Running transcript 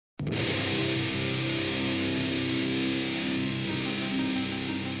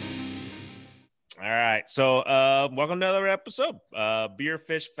All right. So, welcome to another episode. Beer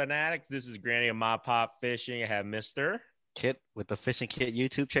Fish Fanatics. This is Granny of MaPop Fishing. I have Mr. Kit with the Fishing Kit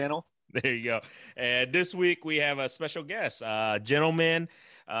YouTube channel. There you go. And this week we have a special guest, gentleman.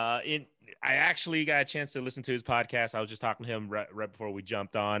 I actually got a chance to listen to his podcast. I was just talking to him right before we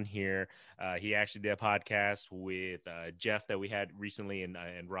jumped on here. He actually did a podcast with Jeff that we had recently and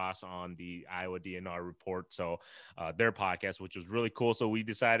Ross on the Iowa DNR report. So their podcast, which was really cool. So we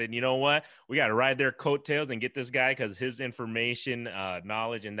decided, you know what, we got to ride their coattails and get this guy because his information,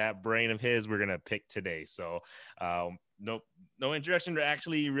 knowledge, and that brain of his, we're gonna pick today. So. No introduction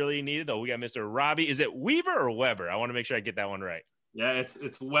actually really needed, though. We got Mr. Robbie. Is it Weaver or Weber? I want to make sure I get that one right. Yeah,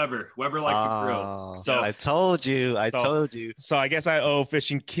 it's Weber. Weber like the grill. So I told you. So I guess I owe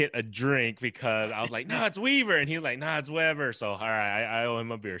Fishing Kit a drink because I was like, no, it's Weaver. And he was like, no, it's Weber. So, all right, I owe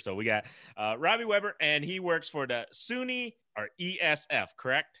him a beer. So we got Robbie Weber, and he works for the SUNY or ESF,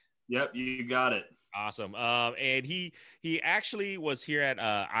 correct? Yep, you got it. Awesome. And he actually was here at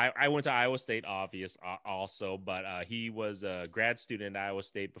I went to Iowa State, also, but he was a grad student at Iowa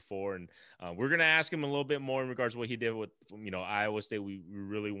State before, and we're gonna ask him a little bit more in regards to what he did with Iowa State. We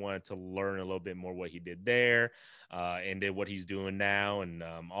really wanted to learn a little bit more what he did there, and then what he's doing now, and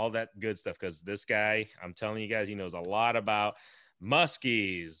all that good stuff. Because this guy, I'm telling you guys, he knows a lot about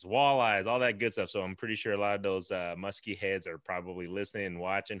muskies, walleyes, all that good stuff. So I'm pretty sure a lot of those muskie heads are probably listening and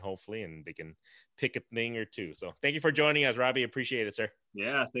watching, hopefully, and they can pick a thing or two. So thank you for joining us, Robbie. Appreciate it, sir.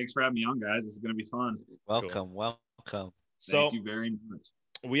 Yeah, thanks for having me on, guys. It's going to be fun. Welcome. Thank you very much.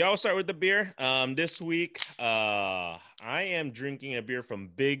 We all start with the beer. This week, I am drinking a beer from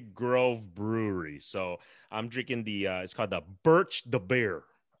Big Grove Brewery. So I'm drinking it's called the Birch the Bear.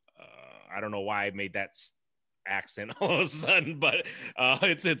 I don't know why I made that accent all of a sudden, but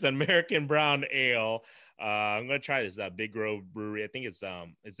it's American brown ale. I'm gonna try this Big Grove Brewery. I think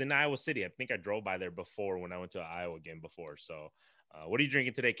it's in Iowa City. I think I drove by there before when I went to Iowa again before. So what are you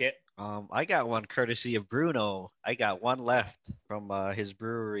drinking today, Kit? I got one courtesy of Bruno. I got one left from his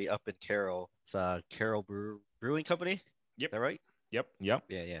brewery up in Carroll. It's Carroll Brewing Company. Yep. Is that right? Yep.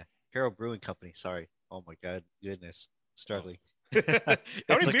 Yeah. Carroll Brewing Company. Sorry. Oh my God, goodness, struggling. How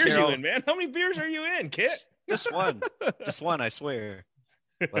many beers are you in, man? How many beers are you in, Kit? Just one, I swear.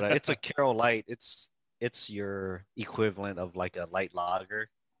 But it's a Carroll Light. It's your equivalent of like a light lager,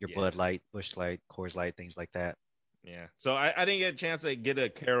 Bud Light, Busch Light, Coors Light, things like that. Yeah. So I didn't get a chance to get a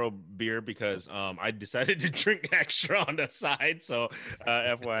Carroll beer because I decided to drink extra on the side. So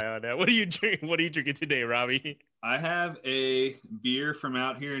FYI on that. What are you drinking today, Robbie? I have a beer from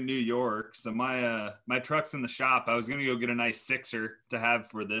out here in New York. So my truck's in the shop. I was going to go get a nice sixer to have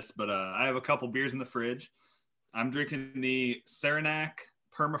for this, but I have a couple beers in the fridge. I'm drinking the Saranac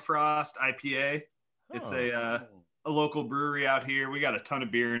Permafrost IPA. It's a local brewery out here. We got a ton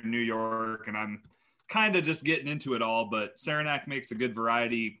of beer in New York, and I'm kind of just getting into it all. But Saranac makes a good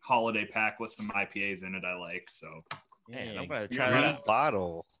variety holiday pack with some IPAs in it I like. So, man, I'm gonna try that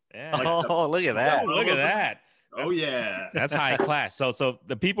bottle. Yeah. Look at that! Look at that! Yeah, that's high class. So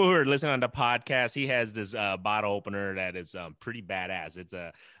the people who are listening on the podcast, he has this bottle opener that is pretty badass. It's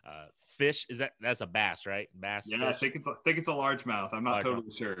a fish. That's a bass, right? Bass. Yeah, fish? I think it's a largemouth. I'm not totally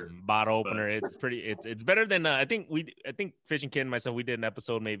sure. Bottle opener. It's pretty. It's better than I think Fishing Kid and myself, we did an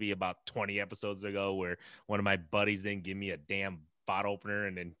episode maybe about 20 episodes ago where one of my buddies didn't give me a damn bottle opener,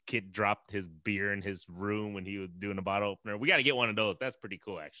 and then Kid dropped his beer in his room when he was doing a bottle opener. We got to get one of those. That's pretty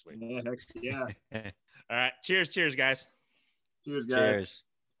cool, actually. Yeah. All right. Cheers, guys. Cheers, guys. Cheers.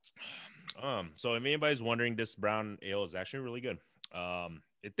 So if anybody's wondering, this brown ale is actually really good. I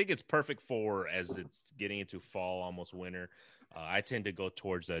think it's perfect for as it's getting into fall, almost winter. I tend to go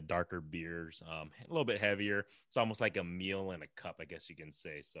towards darker beers, a little bit heavier. It's almost like a meal in a cup, I guess you can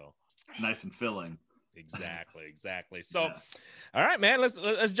say. So nice and filling. Exactly. So, All right, man,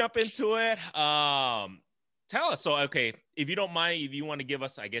 let's jump into it. Tell us. So, okay, if you don't mind, if you want to give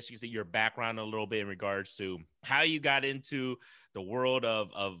us, I guess you can say your background a little bit in regards to how you got into the world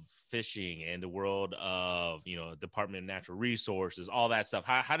of fishing and the world of, Department of Natural Resources, all that stuff.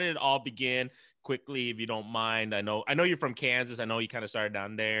 How did it all begin? Quickly, if you don't mind. I know you're from Kansas. I know you kind of started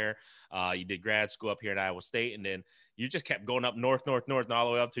down there. You did grad school up here at Iowa State, and then you just kept going up north, and all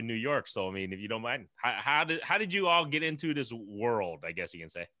the way up to New York. So, I mean, if you don't mind, how did you all get into this world, I guess you can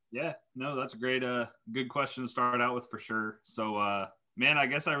say? Yeah, no, that's a great, good question to start out with for sure. So, man, I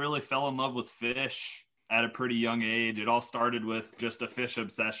guess I really fell in love with fish at a pretty young age. It all started with just a fish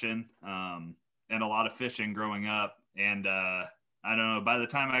obsession and a lot of fishing growing up. And I don't know, by the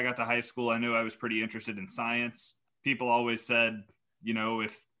time I got to high school, I knew I was pretty interested in science. People always said,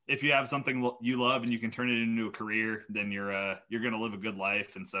 if you have something you love and you can turn it into a career, then you're going to live a good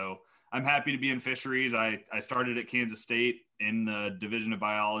life. And so I'm happy to be in fisheries. I started at Kansas State in the Division of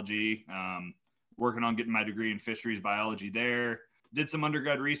Biology, working on getting my degree in fisheries biology there. Did some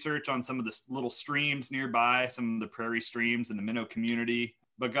undergrad research on some of the little streams nearby, some of the prairie streams in the minnow community,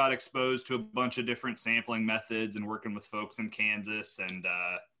 but got exposed to a bunch of different sampling methods and working with folks in Kansas. And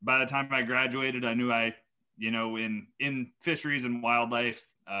by the time I graduated, I knew in fisheries and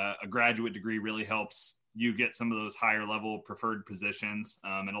wildlife, a graduate degree really helps you get some of those higher level preferred positions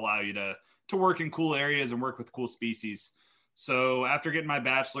and allow you to work in cool areas and work with cool species. So after getting my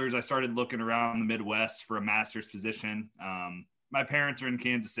bachelor's, I started looking around the Midwest for a master's position. My parents are in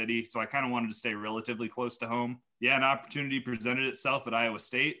Kansas City, so I kind of wanted to stay relatively close to home. Yeah, an opportunity presented itself at Iowa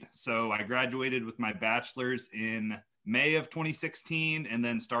State. So I graduated with my bachelor's in May of 2016 and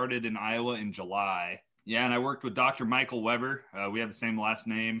then started in Iowa in July. Yeah, and I worked with Dr. Michael Weber. We have the same last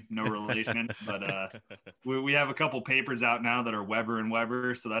name, no relation, but we have a couple papers out now that are Weber and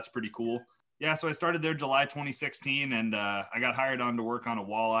Weber, so that's pretty cool. Yeah, so I started there July 2016, and I got hired on to work on a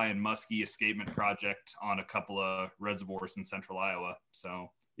walleye and muskie escapement project on a couple of reservoirs in central Iowa. So,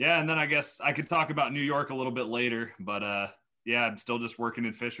 yeah, and then I guess I could talk about New York a little bit later, but yeah, I'm still just working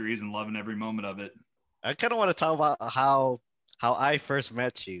in fisheries and loving every moment of it. I kind of want to talk about how I first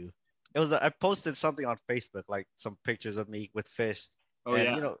met you. I posted something on Facebook, like some pictures of me with fish. Oh, and,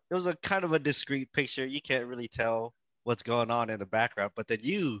 yeah. you know, it was a kind of a discreet picture. You can't really tell what's going on in the background, but then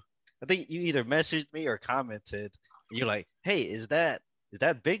I think you either messaged me or commented. And you're like, "Hey, is that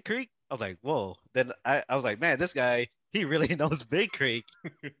Big Creek?" I was like, "Whoa!" Then I was like, "Man, this guy, he really knows Big Creek."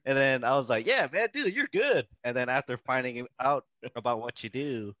 And then I was like, "Yeah, man, dude, you're good." And then after finding out about what you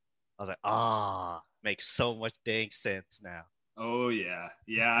do, I was like, "Ah, makes so much dang sense now." Oh yeah.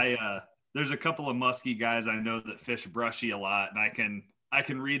 There's a couple of musky guys I know that fish brushy a lot, and I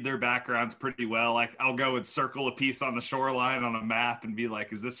can read their backgrounds pretty well. Like I'll go and circle a piece on the shoreline on a map and be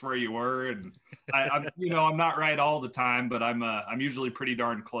like, "Is this where you were?" And I'm not right all the time, but I'm usually pretty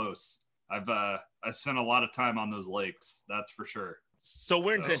darn close. I spent a lot of time on those lakes, that's for sure. So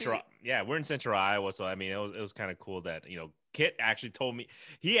we're in central Iowa. So I mean, it was kind of cool that Kit actually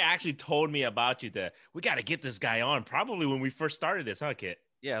told me about you, that we got to get this guy on. Probably when we first started this, huh, Kit?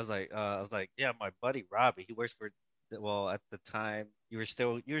 Yeah, I was like, yeah, my buddy Robbie, he works for. Well, at the time you were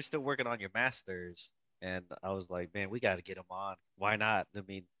still working on your masters, and I was like, man, we got to get him on. Why not? I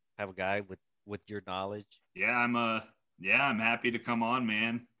mean, have a guy with your knowledge. Yeah, I'm happy to come on,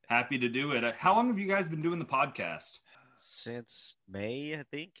 man. Happy to do it. How long have you guys been doing the podcast? Since May, I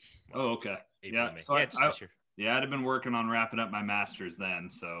think. Oh, okay. April, yeah, May. so Just this year. Yeah, I'd have been working on wrapping up my masters then.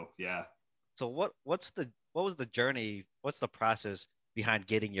 So yeah. So what was the journey? What's the process behind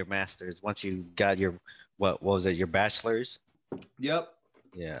getting your masters once you got your what was it, your bachelor's? Yep.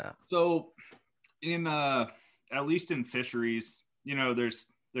 Yeah. So in at least in fisheries, there's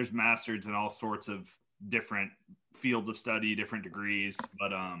masters in all sorts of different fields of study, different degrees,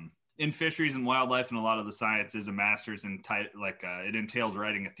 but in fisheries and wildlife and a lot of the sciences, a master's it entails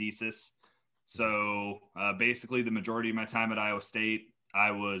writing a thesis. So basically the majority of my time at Iowa State,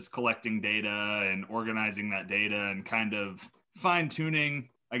 I was collecting data and organizing that data and kind of fine tuning,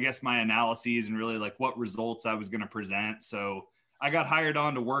 I guess, my analyses and really like what results I was going to present. So I got hired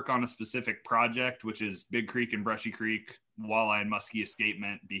on to work on a specific project, which is Big Creek and Brushy Creek, walleye and muskie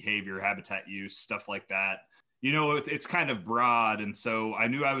escapement, behavior, habitat use, stuff like that. It's kind of broad. And so I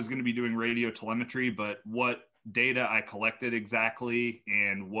knew I was going to be doing radio telemetry, but what data I collected exactly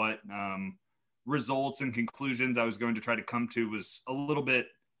and what results and conclusions I was going to try to come to was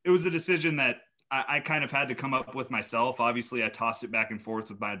it was a decision that I kind of had to come up with myself. Obviously, I tossed it back and forth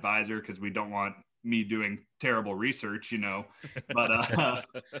with my advisor because we don't want me doing terrible research,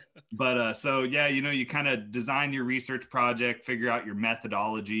 but so yeah, you kind of design your research project, figure out your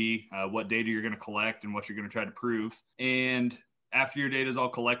methodology, what data you're going to collect and what you're going to try to prove. And after your data is all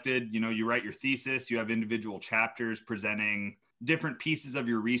collected, you write your thesis, you have individual chapters presenting different pieces of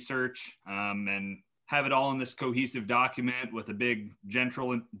your research, and have it all in this cohesive document with a big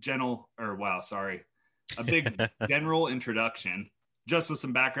general introduction, just with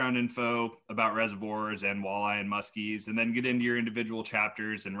some background info about reservoirs and walleye and muskies, and then get into your individual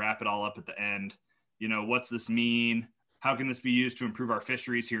chapters and wrap it all up at the end. What's this mean? How can this be used to improve our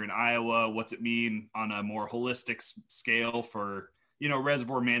fisheries here in Iowa? What's it mean on a more holistic scale for,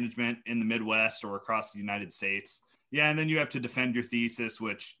 reservoir management in the Midwest or across the United States? Yeah, and then you have to defend your thesis,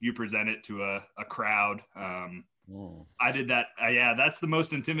 which you present it to a crowd. I did that. Yeah, that's the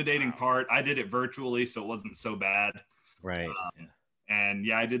most intimidating part. I did it virtually, so it wasn't so bad. Right. And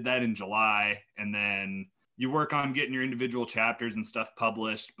yeah, I did that in July. And then you work on getting your individual chapters and stuff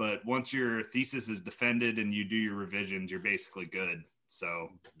published. But once your thesis is defended and you do your revisions, you're basically good. So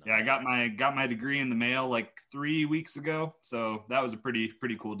yeah, I got my degree in the mail like 3 weeks ago. So that was a pretty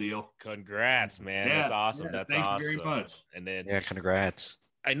cool deal. Congrats, man. Yeah, That's awesome. yeah, That's thank awesome. you very much. And then Yeah, congrats.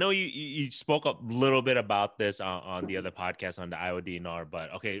 I know you spoke a little bit about this on the other podcast on the IODNR,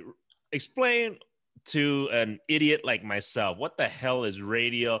 but okay, explain to an idiot like myself what the hell is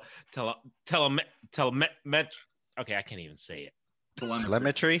radio okay, I can't even say it.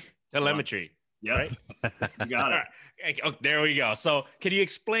 Telemetry. Telemetry. Yeah, right. You got it. Right. Oh, there we go. So can you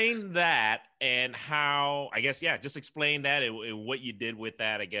explain that and how, I guess, yeah, just explain that and what you did with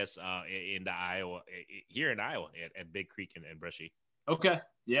that, I guess, in the Iowa, here in Iowa at Big Creek and Brushy. Okay.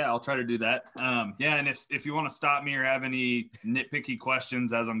 Yeah, I'll try to do that. Yeah, and if you want to stop me or have any nitpicky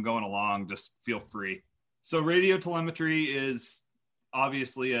questions as I'm going along, just feel free. So radio telemetry is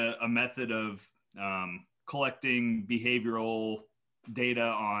obviously a method of collecting behavioral data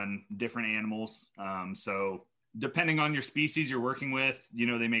on different animals. So depending on your species you're working with,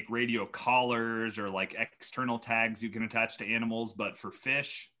 they make radio collars or like external tags you can attach to animals. But for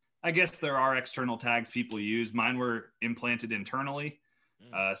fish, I guess there are external tags people use. Mine were implanted internally.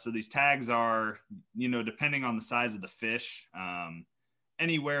 So these tags are, depending on the size of the fish,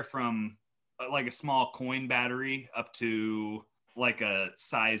 anywhere from like a small coin battery up to like a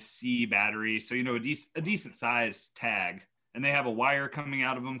size C battery. So, a decent sized tag. And they have a wire coming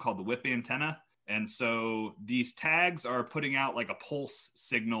out of them called the whip antenna. And so these tags are putting out like a pulse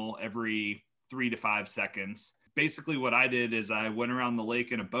signal every 3 to 5 seconds. Basically what I did is I went around the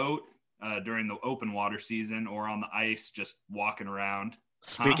lake in a boat during the open water season or on the ice, just walking around.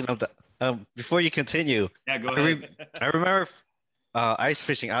 Speaking of that, before you continue, yeah, go ahead. I remember ice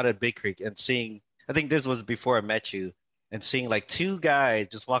fishing out at Big Creek and seeing, I think this was before I met you, and seeing like 2 guys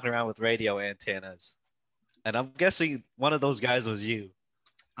just walking around with radio antennas. And I'm guessing one of those guys was you.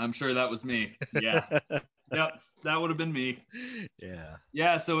 I'm sure that was me. Yeah. Yep. That would have been me. Yeah.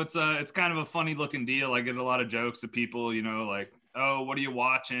 Yeah. So it's kind of a funny looking deal. I get a lot of jokes of people, like, oh, what are you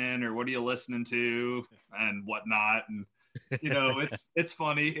watching or what are you listening to and whatnot. And, it's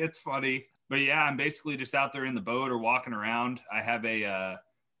funny. It's funny. But yeah, I'm basically just out there in the boat or walking around. I have an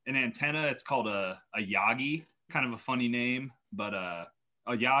antenna. It's called a Yagi, kind of a funny name, but a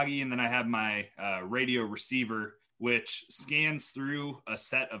Yagi. And then I have my radio receiver, which scans through a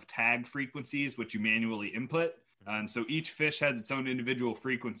set of tag frequencies, which you manually input. And so each fish has its own individual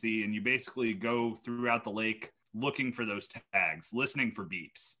frequency, and you basically go throughout the lake looking for those tags, listening for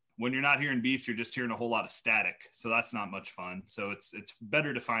beeps. When you're not hearing beeps, you're just hearing a whole lot of static. So that's not much fun. So it's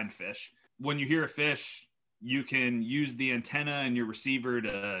better to find fish. When you hear a fish, you can use the antenna and your receiver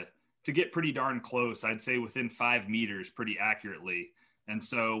to get pretty darn close. I'd say within 5 meters pretty accurately. And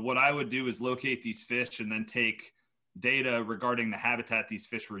so what I would do is locate these fish and then take data regarding the habitat these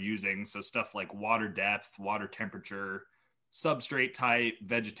fish were using. So stuff like water depth, water temperature, substrate type,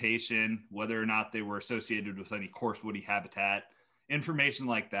 vegetation, whether or not they were associated with any coarse woody habitat, information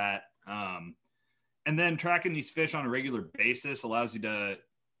like that. And then tracking these fish on a regular basis allows you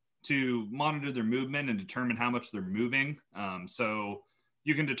to monitor their movement and determine how much they're moving. So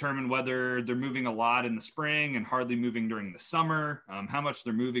you can determine whether they're moving a lot in the spring and hardly moving during the summer, how much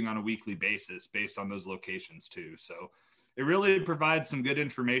they're moving on a weekly basis based on those locations too. So it really provides some good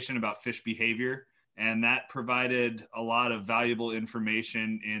information about fish behavior. And that provided a lot of valuable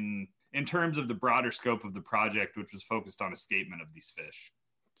information in terms of the broader scope of the project, which was focused on escapement of these fish.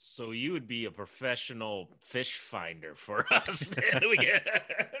 So you would be a professional fish finder for us.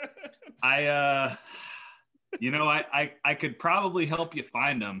 I could probably help you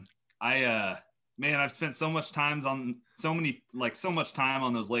find them. I've spent so much time on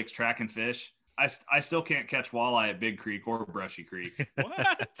those lakes tracking fish. I still can't catch walleye at Big Creek or Brushy Creek.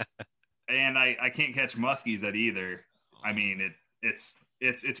 What? And I can't catch muskies at either. I mean, it's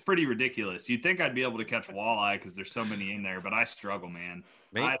pretty ridiculous. You'd think I'd be able to catch walleye because there's so many in there, but I struggle, man.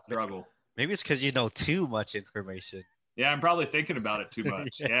 I struggle. Maybe it's because you know too much information. Yeah, I'm probably thinking about it too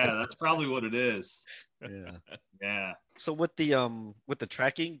much. Yeah, that's probably what it is. Yeah. Yeah. So with the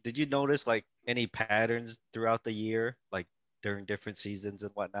tracking, did you notice like any patterns throughout the year, like during different seasons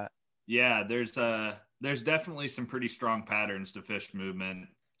and whatnot? Yeah, there's definitely some pretty strong patterns to fish movement.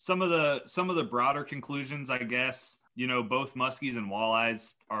 Some of the broader conclusions, I guess, both muskies and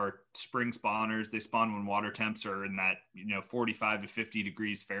walleyes are spring spawners. They spawn when water temps are in that 45 to 50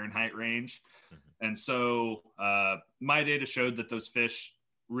 degrees Fahrenheit range. Mm-hmm. And so my data showed that those fish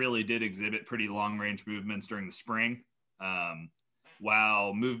really did exhibit pretty long range movements during the spring,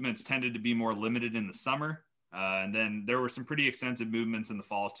 while movements tended to be more limited in the summer. And then there were some pretty extensive movements in the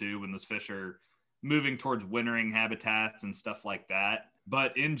fall too, when those fish are moving towards wintering habitats and stuff like that.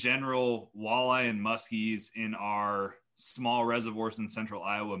 But in general, walleye and muskies in our small reservoirs in central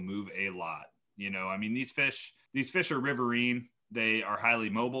Iowa move a lot. I mean, these fish are riverine. They are highly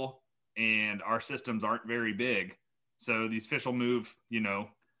mobile, and our systems aren't very big. So these fish will move,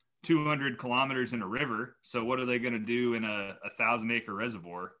 200 kilometers in a river. So what are they going to do in a 1,000-acre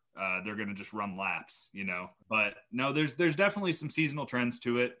reservoir? They're going to just run laps, But no, there's definitely some seasonal trends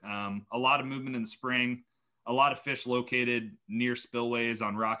to it. A lot of movement in the spring, a lot of fish located near spillways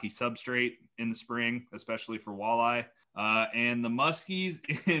on rocky substrate in the spring, especially for walleye. And the muskies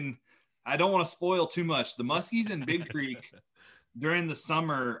I don't want to spoil too much. The muskies in Big Creek during the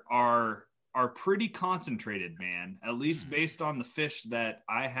summer are pretty concentrated, man. At least based on the fish that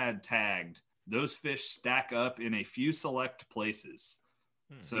I had tagged, those fish stack up in a few select places.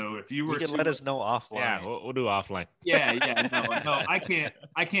 So if you were to let us know offline. Yeah, we'll do offline. Yeah, no, I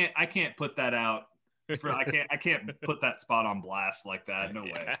can't put that out. I can't put that spot on blast like that. No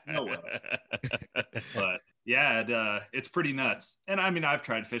way. But yeah, it's pretty nuts. And I mean, I've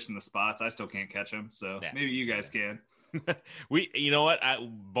tried fishing the spots. I still can't catch them. So maybe you guys can. You know what?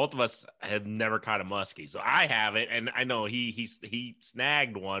 Both of us have never caught a muskie, so I have it, and I know he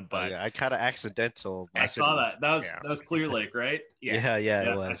snagged one, but I caught an accidental. I saw that. That was Clear Lake, right? Yeah,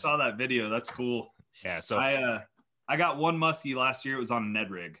 it was. I saw that video. That's cool. Yeah. So I got one muskie last year. It was on a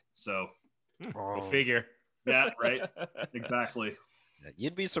Ned rig. So go figure. Yeah, right. Exactly.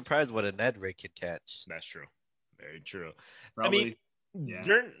 You'd be surprised what a Ned rig could catch. That's true. Very true. Probably. I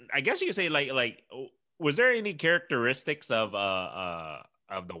mean, I guess you could say like was there any characteristics of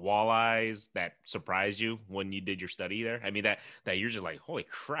the walleyes that surprised you when you did your study there? I mean, that you're just like, holy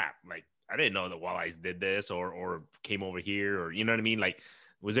crap! Like, I didn't know the walleyes did this or came over here, or you know what I mean? Like,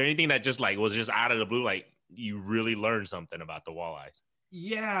 was there anything that just like was just out of the blue? Like, you really learned something about the walleyes?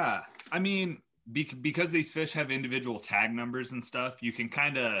 Yeah, I mean, because these fish have individual tag numbers and stuff, you can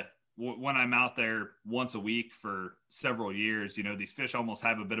kind of, when I'm out there once a week for several years, these fish almost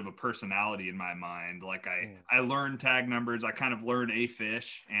have a bit of a personality in my mind. Like I learn tag numbers. I kind of learn a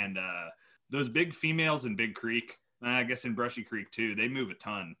fish, and those big females in Big Creek, I guess in Brushy Creek too, they move a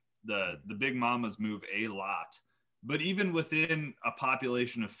ton. The big mamas move a lot, but even within a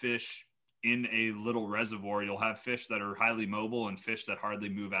population of fish in a little reservoir, you'll have fish that are highly mobile and fish that hardly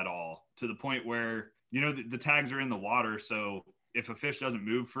move at all, to the point where, the tags are in the water. So if a fish doesn't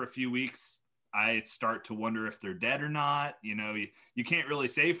move for a few weeks, I start to wonder if they're dead or not. You can't really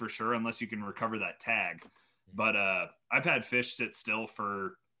say for sure unless you can recover that tag. But I've had fish sit still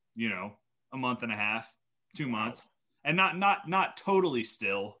for, a month and a half, 2 months, and not totally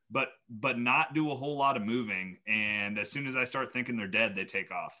still, but not do a whole lot of moving. And as soon as I start thinking they're dead, they take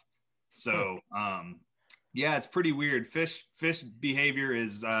off. So, yeah, it's pretty weird. Fish behavior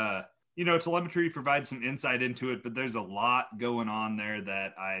is, telemetry provides some insight into it, but there's a lot going on there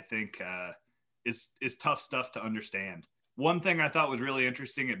that I think is tough stuff to understand. One thing I thought was really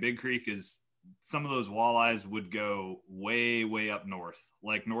interesting at Big Creek is some of those walleyes would go way, way up north,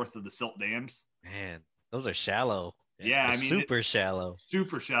 like north of the silt dams. Man, those are shallow. Yeah, I mean, super shallow.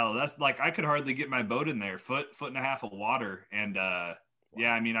 Super shallow. That's like, I could hardly get my boat in there, foot and a half of water. And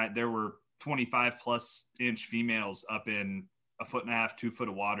yeah, I mean, there were 25 plus inch females up in a foot and a half, 2 foot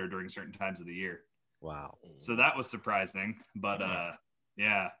of water during certain times of the year. Wow. So that was surprising, but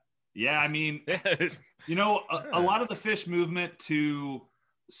yeah. I mean, a lot of the fish movement to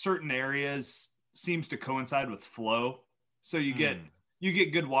certain areas seems to coincide with flow. So you get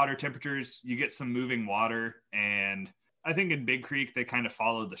good water temperatures, you get some moving water, and I think in Big Creek they kind of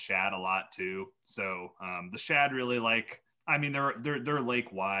follow the shad a lot too. So the shad really they're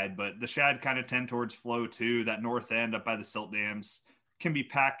lake wide, but the shad kind of tend towards flow too. That north end up by the silt dams can be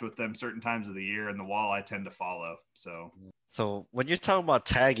packed with them certain times of the year, and the walleye tend to follow. So when you're talking about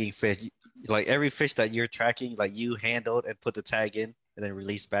tagging fish, like every fish that you're tracking, like you handled and put the tag in and then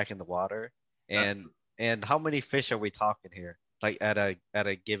release back in the water. And how many fish are we talking here? Like at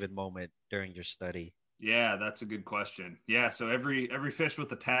a given moment during your study? Yeah, that's a good question. Yeah, so every fish with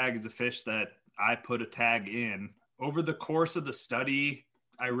the tag is a fish that I put a tag in. Over the course of the study,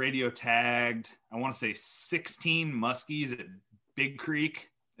 I radio tagged, I want to say 16 muskies at Big Creek.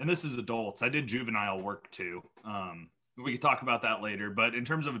 And this is adults. I did juvenile work too. We could talk about that later. But in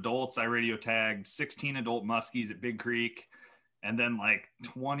terms of adults, I radio tagged 16 adult muskies at Big Creek, and then like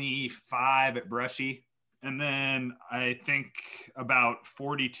 25 at Brushy. And then I think about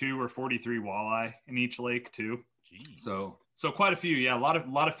 42 or 43 walleye in each lake too. Jeez. So quite a few. Yeah, a lot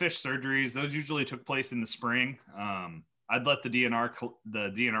of fish surgeries. Those usually took place in the spring. I'd let the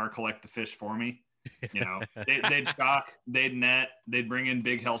DNR collect the fish for me. They'd shock, they'd net, they'd bring in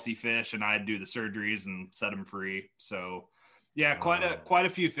big healthy fish, and I'd do the surgeries and set them free. So yeah, quite a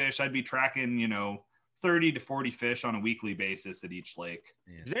few fish. I'd be tracking, 30 to 40 fish on a weekly basis at each lake.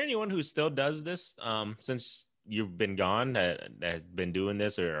 Yeah. Is there anyone who still does this since you've been gone that has been doing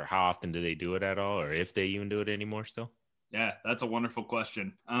this, or how often do they do it at all, or if they even do it anymore still? Yeah, that's a wonderful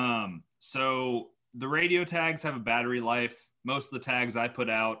question. So the radio tags have a battery life. Most of the tags I put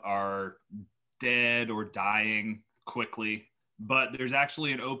out are dead or dying quickly, but there's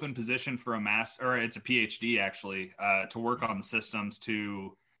actually an open position for it's a PhD actually, to work on the systems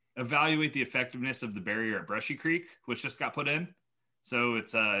to evaluate the effectiveness of the barrier at Brushy Creek, which just got put in. So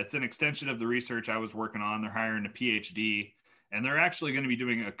it's an extension of the research I was working on. They're hiring a PhD, and they're actually going to be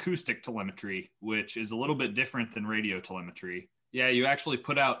doing acoustic telemetry, which is a little bit different than radio telemetry. Yeah, you actually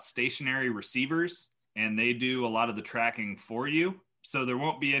put out stationary receivers, and they do a lot of the tracking for you. So there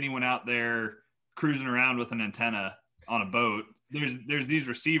won't be anyone out there cruising around with an antenna on a boat. There's these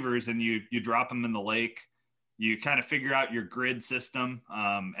receivers, and you drop them in the lake. You kind of figure out your grid system,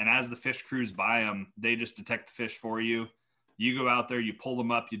 and as the fish cruise by them, they just detect the fish for you. You go out there, you pull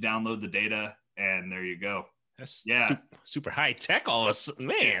them up, you download the data, and there you go. That's super high tech. All of a sudden,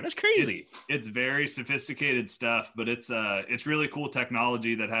 man, that's crazy. It's very sophisticated stuff, but it's really cool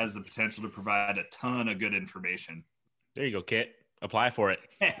technology that has the potential to provide a ton of good information. There you go, Kit. Apply for it.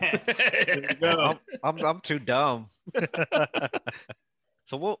 There you go. I'm too dumb.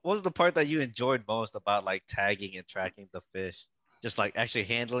 So what was the part that you enjoyed most about like tagging and tracking the fish? Just like actually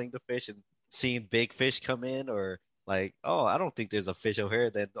handling the fish and seeing big fish come in, or like, oh, I don't think there's a fish over here.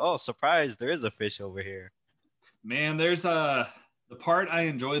 Then, oh, surprise, there is a fish over here. Man, there's the part I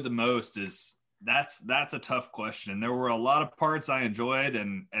enjoyed the most is that's a tough question. There were a lot of parts I enjoyed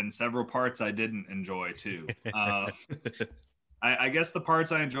and several parts I didn't enjoy too. I guess the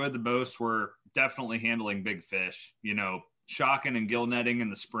parts I enjoyed the most were definitely handling big fish, shocking and gill netting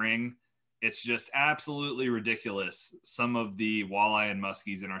in the spring. It's just absolutely ridiculous. Some of the walleye and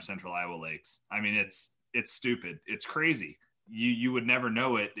muskies in our central Iowa lakes. I mean, it's stupid. It's crazy. You would never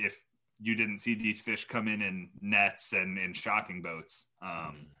know it if you didn't see these fish come in nets and in shocking boats.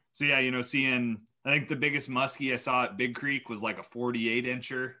 So yeah, seeing, I think the biggest muskie I saw at Big Creek was like a 48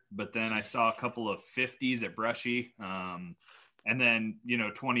 incher, but then I saw a couple of 50s at Brushy. And then,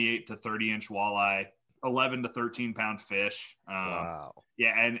 28 to 30 inch walleye, 11 to 13 pound fish. Wow.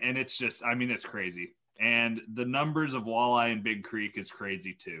 Yeah. And it's just, I mean, it's crazy. And the numbers of walleye in Big Creek is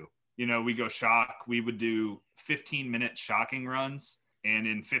crazy too. We go shock, we would do 15-minute shocking runs. And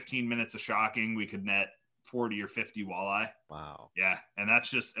in 15 minutes of shocking, we could net 40 or 50 walleye. Wow. Yeah. And that's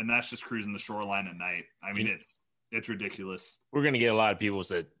just cruising the shoreline at night. I mean, it's ridiculous. We're going to get a lot of people who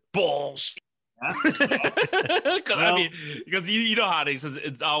said, bullshit. Well, Because you know how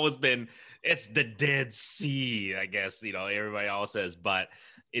it's always been, it's the Dead Sea, I guess, everybody always says, but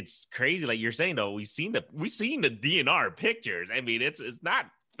it's crazy. Like you're saying though, we've seen the DNR pictures. I mean, it's not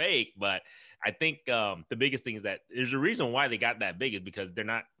fake, but I think the biggest thing is that there's a reason why they got that big is because they're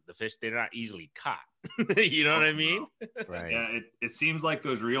not easily caught. You know what I mean? Right. Yeah. It seems like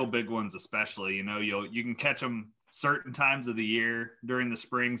those real big ones, especially, you can catch them certain times of the year. During the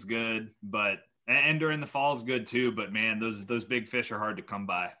spring's good, and during the fall's good too. But man, those big fish are hard to come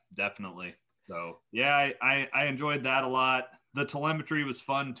by. Definitely. So yeah, I enjoyed that a lot. The telemetry was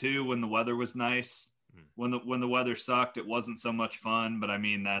fun too when the weather was nice. When the weather sucked, it wasn't so much fun. But I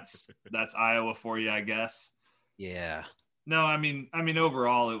mean, that's Iowa for you, I guess. Yeah. No, I mean,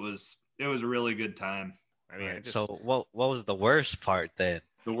 overall, it was a really good time. I mean, So what was the worst part then?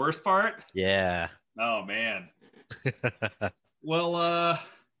 The worst part? Yeah. Oh man. Well,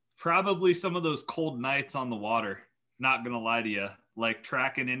 probably some of those cold nights on the water. Not gonna lie to you, like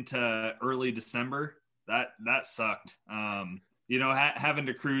tracking into early December, that sucked. Having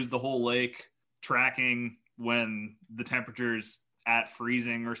to cruise the whole lake, tracking when the temperature's at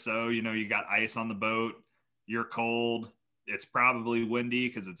freezing or so. You got ice on the boat, you're cold, it's probably windy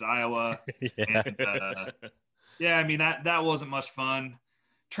because it's Iowa. Yeah. And, yeah, I mean that wasn't much fun.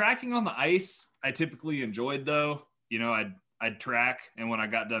 Tracking on the ice, I typically enjoyed though. I'd track, and when I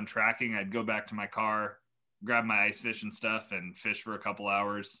got done tracking, I'd go back to my car, grab my ice fish and stuff, and fish for a couple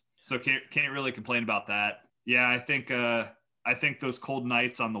hours. So can't really complain about that. Yeah, I think those cold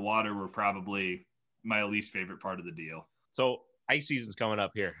nights on the water were probably my least favorite part of the deal. So ice season's coming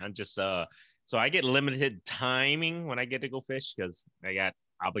up here. I'm just so I get limited timing when I get to go fish because I got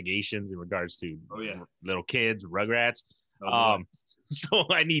obligations in regards to little kids, rugrats. So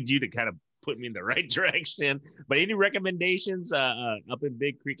I need you to kind of put me in the right direction. But any recommendations up in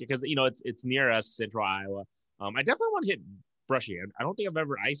Big Creek? Because it's near us, Central Iowa. I definitely want to hit Brushy. I don't think I've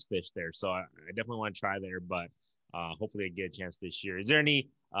ever ice fished there, so I definitely want to try there. But hopefully I get a chance this year. Is there any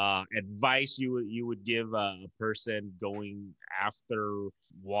advice you would give a person going after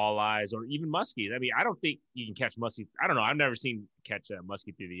walleyes or even muskies? I mean, I don't think you can catch muskie. I don't know. I've never seen catch a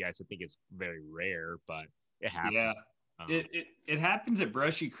muskie through the ice. I think it's very rare, but it happens. Yeah. It happens at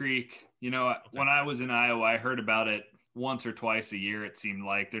Brushy Creek. Okay. When I was in Iowa, I heard about it once or twice a year. It seemed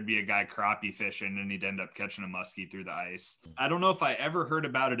like there'd be a guy crappie fishing and he'd end up catching a muskie through the ice. I don't know if I ever heard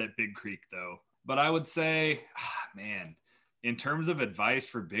about it at Big Creek though, but I would say, man, in terms of advice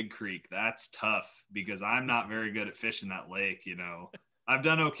for Big Creek, that's tough because I'm not very good at fishing that lake. I've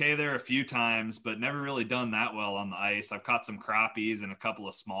done okay there a few times, but never really done that well on the ice. I've caught some crappies and a couple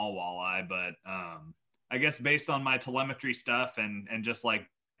of small walleye, but I guess based on my telemetry stuff and just like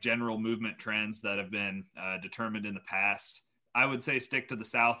general movement trends that have been determined in the past, I would say stick to the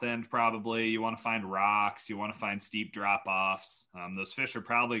south end. Probably you want to find rocks, you want to find steep drop offs. Those fish are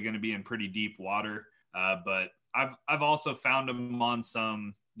probably going to be in pretty deep water, but I've also found them on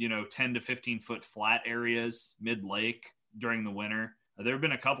some 10 to 15 foot flat areas mid lake during the winter. There have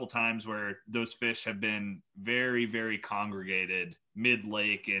been a couple times where those fish have been very, very congregated mid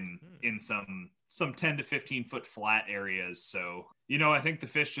lake in some 10 to 15 foot flat areas. So, I think the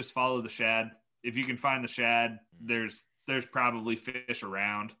fish just follow the shad. If you can find the shad, there's probably fish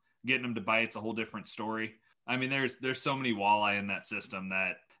around. Getting them to bite's a whole different story. I mean, there's so many walleye in that system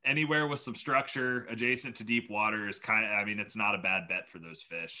that anywhere with some structure adjacent to deep water is it's not a bad bet for those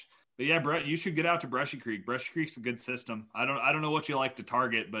fish. But yeah, Brett, you should get out to Brushy Creek. Brushy Creek's a good system. I don't know what you like to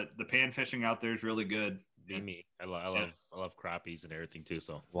target, but the pan fishing out there is really good. Me. I love crappies and everything too.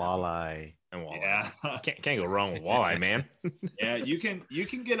 So walleye. Yeah, can't go wrong with walleye, man. Yeah, you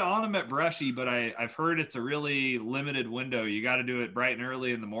can get on them at Brushy, but I've heard it's a really limited window. You got to do it bright and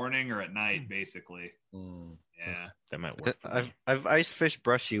early in the morning or at night, basically. Yeah, that might work. I've ice fished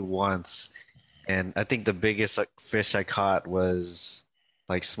Brushy once, and I think the biggest fish I caught was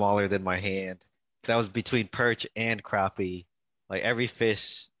like smaller than my hand. That was between perch and crappie. Like every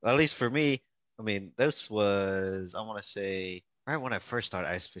fish, at least for me. I mean, this was, I want to say, right when I first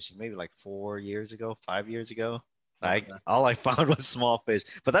started ice fishing, maybe like 5 years ago. All I found was small fish.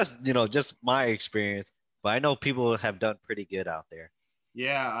 But that's, just my experience. But I know people have done pretty good out there.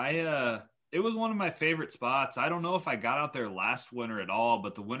 Yeah, it was one of my favorite spots. I don't know if I got out there last winter at all,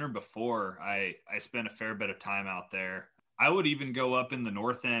 but the winter before, I spent a fair bit of time out there. I would even go up in the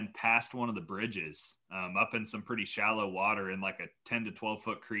north end past one of the bridges, up in some pretty shallow water in like a 10 to 12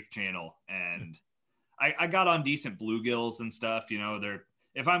 foot creek channel. And I got on decent bluegills and stuff.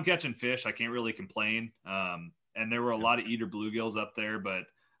 If I'm catching fish, I can't really complain. And there were a lot of eater bluegills up there, but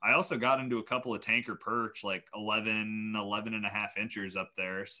I also got into a couple of tanker perch, like 11 and a half inches up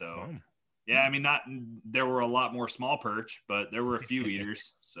there. So yeah, I mean, there were a lot more small perch, but there were a few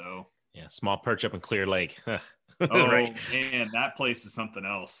eaters. So yeah, small perch up in Clear Lake. Oh right. Man, that place is something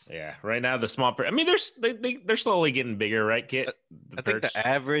else. Yeah, right now the small perch. I mean, they're slowly getting bigger, right, Kit? I think the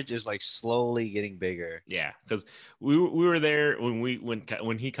average is like slowly getting bigger. Yeah, because we were there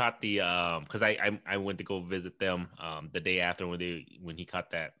when he caught the because I went to go visit them the day after when he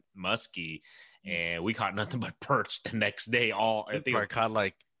caught that muskie, and we caught nothing but perch the next day. I think I caught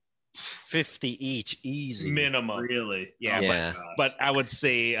like 50 each, easy minimum. Really? Yeah. But I would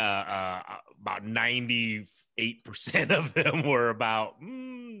say about 98% of them were about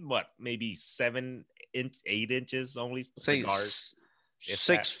maybe 8 inches only. Cigars.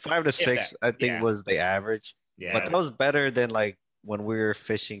 5 to 6, I think was the average. Yeah, but that was better than like when we were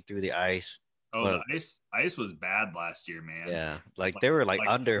fishing through the ice. Oh, the ice was bad last year, man. Yeah, like they were like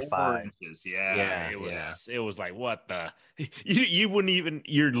under 5 inches. Yeah, it was like what the you wouldn't even,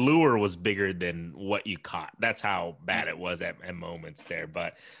 your lure was bigger than what you caught. That's how bad it was at moments there.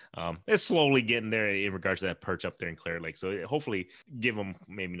 But it's slowly getting there in regards to that perch up there in Clear Lake. So hopefully give them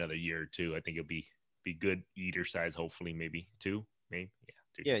maybe another year or two. I think it'll be good eater size. Hopefully maybe 2, maybe.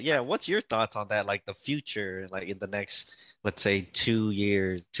 Yeah. What's your thoughts on that? Like the future, like in the next, let's say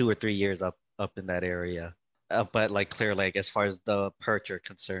 2 or 3 years up in that area, but like Clear Lake, as far as the perch are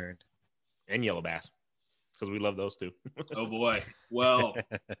concerned, and yellow bass, because we love those too. Oh boy. Well,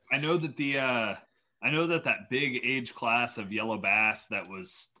 I know that that big age class of yellow bass that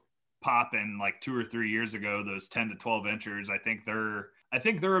was popping like 2 or 3 years ago, those 10 to 12 inchers, I think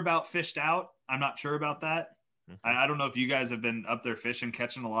they're about fished out. I'm not sure about that. I don't know if you guys have been up there fishing,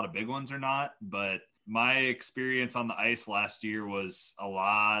 catching a lot of big ones or not, but my experience on the ice last year was a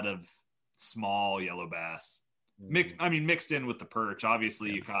lot of small yellow bass mixed in with the perch.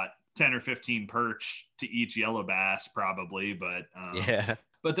 Obviously you caught 10 or 15 perch to each yellow bass probably, but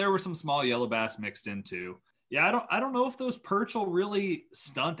but there were some small yellow bass mixed in too. Yeah, I don't know if those perch will really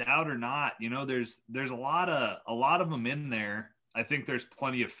stunt out or not. There's a lot of them in there. I think there's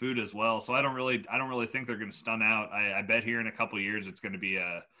plenty of food as well. So I don't really think they're going to stunt out. I bet here in a couple of years it's going to be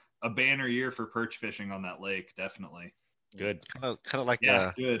a banner year for perch fishing on that lake. Definitely. Good. Kind of like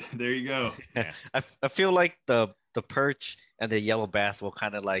good. There you go. Yeah. I feel like the perch and the yellow bass will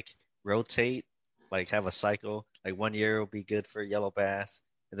kind of like rotate, like have a cycle. Like one year will be good for yellow bass,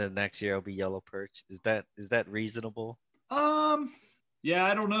 and then next year it'll be yellow perch. Is that reasonable? Yeah,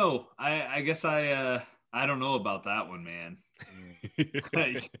 I don't know. I guess I don't know about that one, man.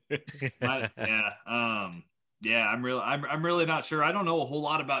 Yeah. Yeah, I'm really not sure. I don't know a whole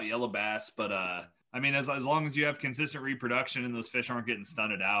lot about yellow bass, but I mean, as long as you have consistent reproduction and those fish aren't getting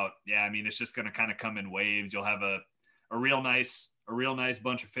stunted out, yeah, I mean, it's just going to kind of come in waves. You'll have a real nice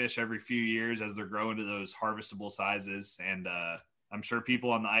bunch of fish every few years as they're growing to those harvestable sizes, and I'm sure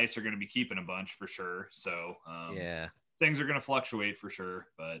people on the ice are going to be keeping a bunch for sure. So Yeah. things are going to fluctuate for sure,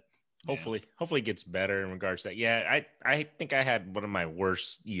 but Hopefully it gets better in regards to that. Yeah, I think I had one of my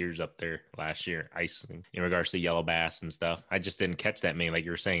worst years up there last year, icing, in regards to yellow bass and stuff. I just didn't catch that many, like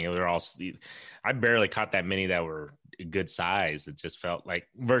you were saying. They're all, I barely caught that many that were good size. It just felt like,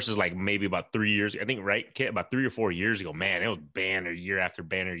 versus like maybe about 3 years, I think, right, Kit, about 3 or 4 years ago, man, it was banner year after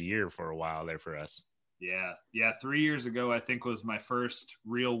banner year for a while there for us. Yeah. 3 years ago, I think, was my first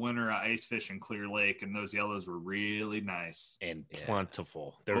real winter ice fish in Clear Lake, and those yellows were really nice and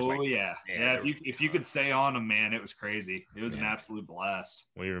plentiful. Yeah. If you could stay on them, man, it was crazy. It was an absolute blast.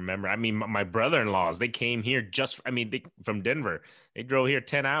 We remember. I mean, my brother-in-laws, they came here from Denver. They drove here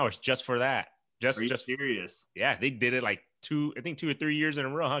 10 hours just for that. Are you serious? Yeah, they did it like 2 or 3 years in a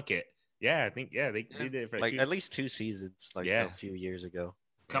row, huh, Kit? Yeah, I think they did it for like at least 2 seasons, like a few years ago.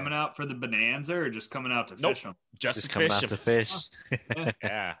 Coming out for the bonanza or just coming out to fish them? Just coming out to fish.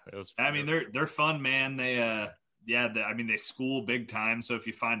 Yeah, it was. I mean, they're fun, man. They they school big time. So if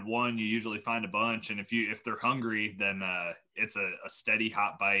you find one, you usually find a bunch. And if they're hungry, then it's a steady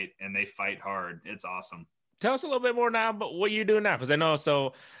hot bite, and they fight hard. It's awesome. Tell us a little bit more now about what you're doing now, because I know.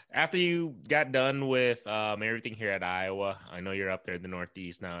 So after you got done with everything here at Iowa, I know you're up there in the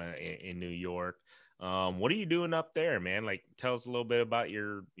Northeast now in New York. What are you doing up there, man? Like, tell us a little bit about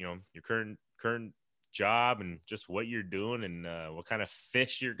your current job and just what you're doing and what kind of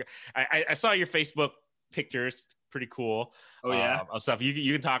fish you're. I saw your Facebook pictures, pretty cool. Oh yeah, of stuff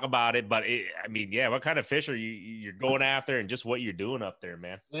you can talk about it, but what kind of fish are you're going after and just what you're doing up there,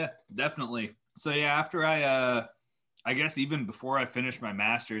 man? Yeah, definitely. So yeah, after I guess even before I finished my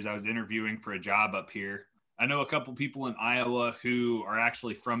master's, I was interviewing for a job up here. I know a couple people in Iowa who are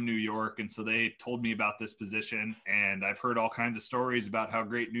actually from New York, and so they told me about this position, and I've heard all kinds of stories about how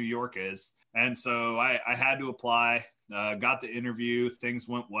great New York is. And so I had to apply, got the interview, things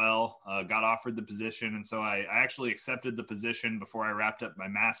went well, got offered the position. And so I actually accepted the position before I wrapped up my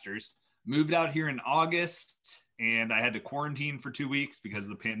master's. Moved out here in August, and I had to quarantine for 2 weeks because of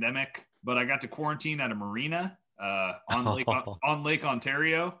the pandemic, but I got to quarantine at a marina on Lake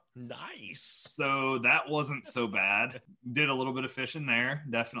Ontario. Nice. So that wasn't so bad. Did a little bit of fishing there,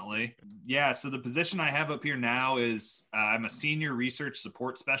 definitely. Yeah, so the position I have up here now is I'm a senior research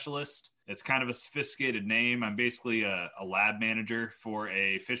support specialist. It's kind of a sophisticated name. I'm basically a lab manager for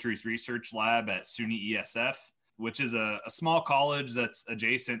a fisheries research lab at SUNY ESF, which is a small college that's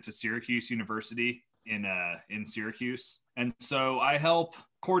adjacent to Syracuse University in Syracuse. And so I help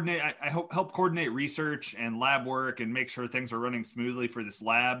coordinate. I help coordinate research and lab work and make sure things are running smoothly for this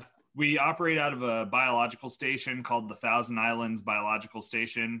lab. We operate out of a biological station called the Thousand Islands Biological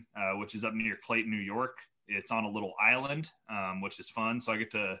Station, which is up near Clayton, New York. It's on a little island, which is fun. So I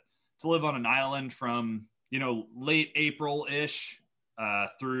get to live on an island from late April-ish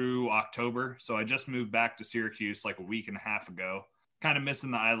through October. So I just moved back to Syracuse like a week and a half ago. Kind of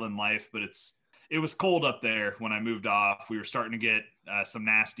missing the island life, but it was cold up there when I moved off. We were starting to get some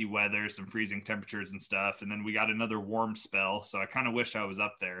nasty weather, some freezing temperatures and stuff. And then we got another warm spell. So I kind of wish I was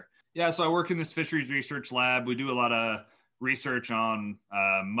up there. Yeah, so I work in this fisheries research lab. We do a lot of research on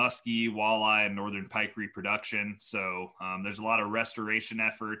muskie, walleye, and northern pike reproduction. So there's a lot of restoration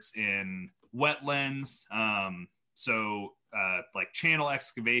efforts in wetlands. Like channel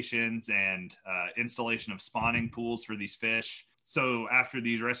excavations and installation of spawning pools for these fish. So after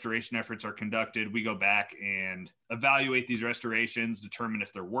these restoration efforts are conducted, we go back and evaluate these restorations, determine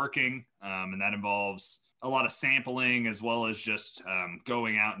if they're working. And that involves a lot of sampling as well as just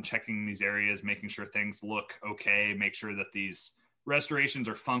going out and checking these areas, making sure things look okay, make sure that these restorations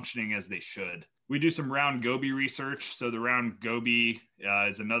are functioning as they should. We do some round goby research. So the round goby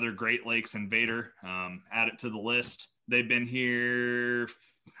is another Great Lakes invader. Add it to the list. They've been here,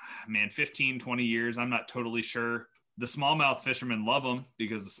 man, 15, 20 years. I'm not totally sure. The smallmouth fishermen love them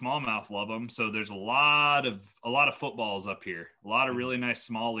because the smallmouth love them. So there's a lot of footballs up here, a lot of really nice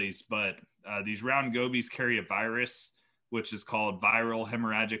smallies, but these round gobies carry a virus, which is called viral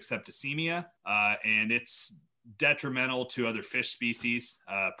hemorrhagic septicemia. And it's detrimental to other fish species,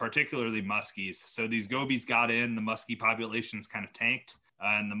 particularly muskies. So these gobies got in, the muskie population's kind of tanked.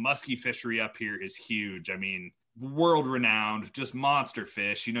 And the muskie fishery up here is huge. I mean, world renowned, just monster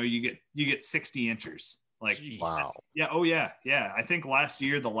fish. You know, you get 60 inchers. Like, Jeez. Wow. Yeah. Oh yeah. Yeah. I think last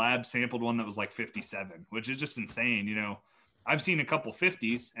year the lab sampled one that was like 57, which is just insane. You know, I've seen a couple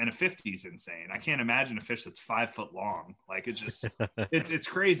 50s, and a 50 is insane. I can't imagine a fish that's 5 foot long. Like, it's just, it's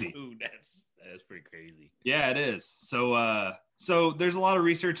crazy. Ooh, that's pretty crazy. Yeah, it is. So there's a lot of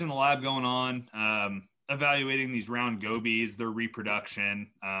research in the lab going on, evaluating these round gobies, their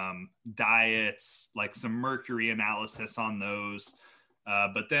reproduction, diets, like some mercury analysis on those.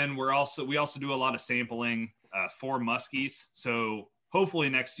 But then we also do a lot of sampling for muskies. So hopefully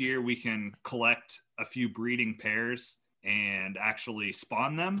next year we can collect a few breeding pairs and actually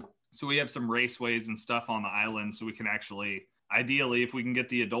spawn them. So we have some raceways and stuff on the island, so we can actually, ideally, if we can get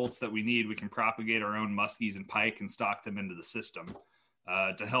the adults that we need, we can propagate our own muskies and pike and stock them into the system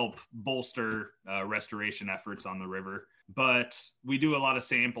to help bolster restoration efforts on the river. But we do a lot of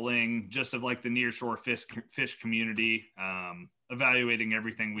sampling just of like the nearshore fish community, evaluating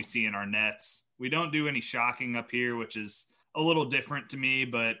everything we see in our nets. We don't do any shocking up here, which is a little different to me,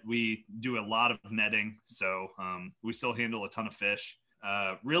 but we do a lot of netting. So we still handle a ton of fish.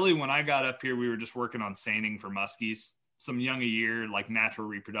 Really, when I got up here, we were just working on seining for muskies, some young a year, like natural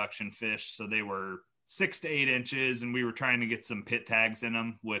reproduction fish. So they were 6 to 8 inches, and we were trying to get some pit tags in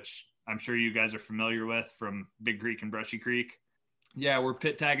them, which I'm sure you guys are familiar with from Big Creek and Brushy Creek. Yeah, we're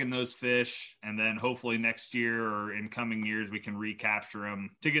pit tagging those fish, and then hopefully next year or in coming years, we can recapture them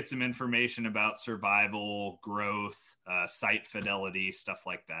to get some information about survival, growth, site fidelity, stuff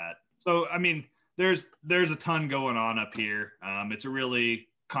like that. So, I mean, there's a ton going on up here. It's a really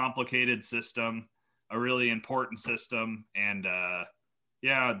complicated system, a really important system, and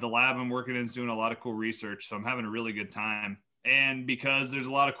yeah, the lab I'm working in is doing a lot of cool research, so I'm having a really good time. And because there's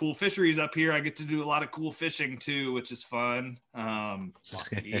a lot of cool fisheries up here, I get to do a lot of cool fishing too, which is fun. Yeah,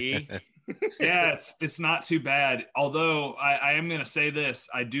 it's not too bad. Although I am going to say this,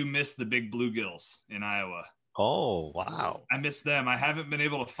 I do miss the big bluegills in Iowa. Oh, wow. I miss them. I haven't been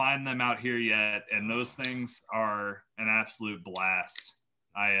able to find them out here yet, and those things are an absolute blast.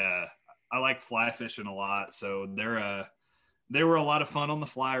 I like fly fishing a lot, so they were a lot of fun on the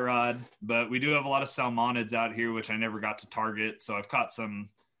fly rod, but we do have a lot of salmonids out here, which I never got to target. So I've caught some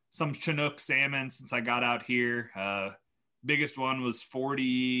Chinook salmon since I got out here. Biggest one was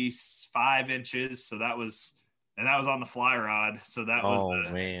 45 inches. So that was on the fly rod. So that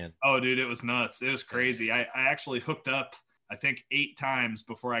was, man. Oh dude, it was nuts. It was crazy. I actually hooked up, I think 8 times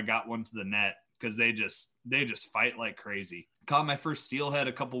before I got one to the net, because they just fight like crazy. Caught my first steelhead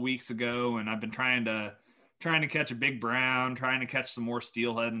a couple weeks ago, and I've been trying to catch a big brown, trying to catch some more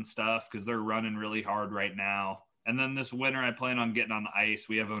steelhead and stuff, because they're running really hard right now. And then this winter, I plan on getting on the ice.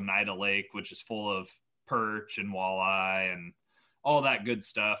 We have Oneida Lake, which is full of perch and walleye and all that good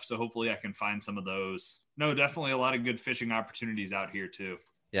stuff. So hopefully I can find some of those. No, definitely a lot of good fishing opportunities out here too.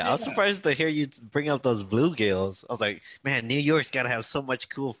 Yeah, I was surprised to hear you bring up those bluegills. I was like, man, New York's got to have so much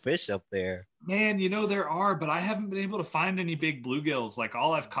cool fish up there. Man, you know, there are, but I haven't been able to find any big bluegills. Like,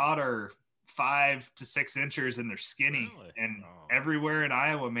 all I've caught are 5 to 6 inches, and they're skinny. Really? And everywhere in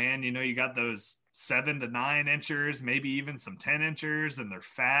Iowa, man, you know, you got those 7 to 9 inches, maybe even some 10 inches, and they're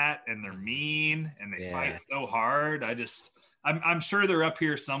fat and they're mean and they fight so hard. I'm sure they're up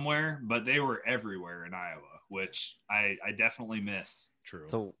here somewhere, but they were everywhere in Iowa, which I definitely miss. True.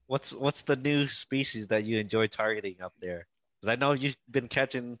 So what's the new species that you enjoy targeting up there? Because I know you've been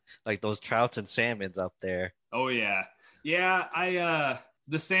catching like those trouts and salmons up there. Oh yeah. Yeah.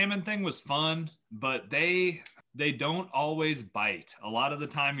 The salmon thing was fun, but they don't always bite. A lot of the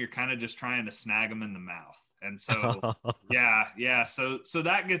time you're kind of just trying to snag them in the mouth. And so, yeah. So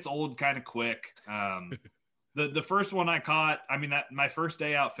that gets old kind of quick. The first one I caught, I mean, that my first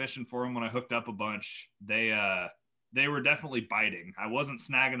day out fishing for them, when I hooked up a bunch, they were definitely biting. I wasn't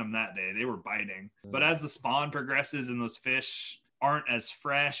snagging them that day. They were biting. But as the spawn progresses and those fish aren't as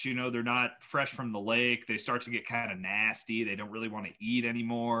fresh, you know, they're not fresh from the lake, they start to get kind of nasty. They don't really want to eat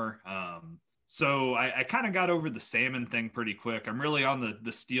anymore. So I kind of got over the salmon thing pretty quick. I'm really on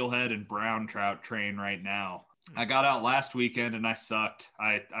the steelhead and brown trout train right now. I got out last weekend and I sucked.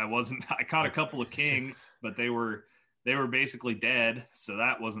 I caught a couple of kings, but they were basically dead. So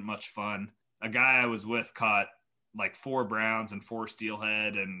that wasn't much fun. A guy I was with caught like 4 browns and 4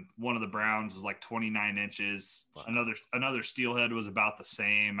 steelhead, and one of the browns was like 29 inches. Wow. Another steelhead was about the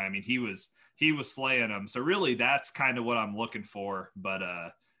same. I mean, he was slaying them. So really, that's kind of what I'm looking for. But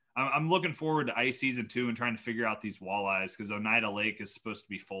I'm looking forward to ice season 2 and trying to figure out these walleyes, because Oneida Lake is supposed to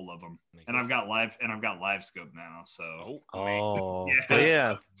be full of them. And I've got live scope now. So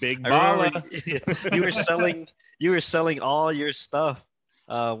yeah, big I remember baller. you were selling all your stuff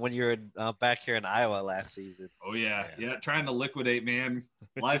when you were back here in Iowa last season. Oh yeah, trying to liquidate, man.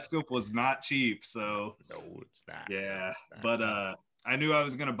 Live scope was not cheap, so no, it's not. Yeah, It's not. but I knew I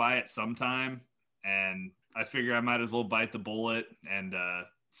was gonna buy it sometime, and I figure I might as well bite the bullet and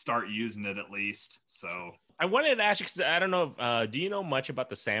start using it at least. So I wanted to ask you, because I don't know if, do you know much about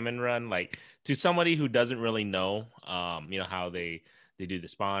the salmon run? Like, to somebody who doesn't really know, how they do the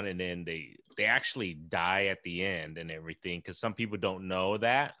spawn, and then they actually die at the end and everything. Because some people don't know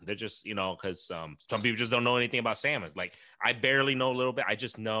that. They're just, because some people just don't know anything about salmon. Like, I barely know a little bit. I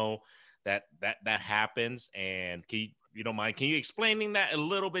just know that happens. And if you don't mind, can you explaining that a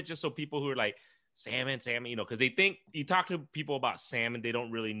little bit, just so people who are like, salmon, because they think, you talk to people about salmon, they don't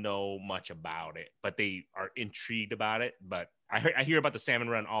really know much about it, but they are intrigued about it. But I hear about the salmon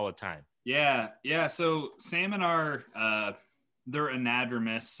run all the time. Yeah. So salmon are they're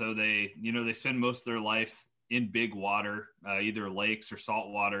anadromous, so they spend most of their life in big water, either lakes or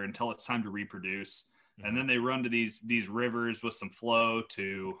salt water, until it's time to reproduce. And then they run to these rivers with some flow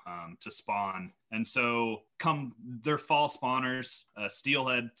to spawn. And so they're fall spawners.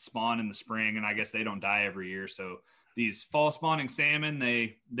 Steelhead spawn in the spring, and I guess they don't die every year. So these fall spawning salmon,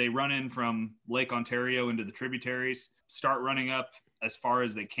 they run in from Lake Ontario into the tributaries, start running up as far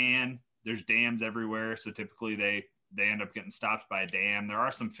as they can. There's dams everywhere, so typically they end up getting stopped by a dam. There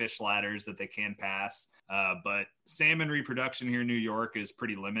are some fish ladders that they can pass, but salmon reproduction here in New York is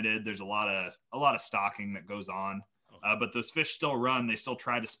pretty limited. There's a lot of stocking that goes on, but those fish still run. They still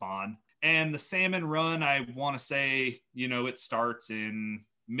try to spawn. And the salmon run, I want to say, it starts in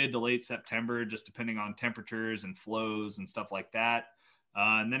mid to late September, just depending on temperatures and flows and stuff like that.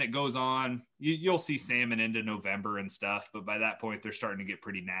 And then it goes on. You'll see salmon into November and stuff, but by that point, they're starting to get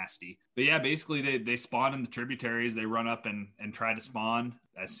pretty nasty. But yeah, basically, they spawn in the tributaries. They run up and try to spawn.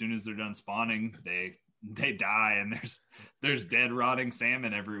 As soon as they're done spawning, they die, and there's dead, rotting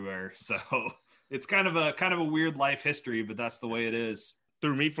salmon everywhere. So it's kind of a weird life history, but that's the way it is.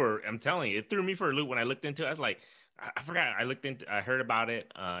 I'm telling you, it threw me for a loop when I looked into it. I was like, I forgot. I heard about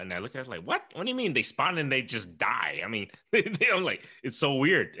it, and I looked at it. I was like, what? What do you mean they spawn and they just die? I mean, I'm like, it's so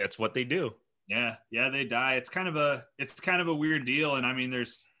weird. That's what they do. Yeah, they die. It's kind of a weird deal. And I mean,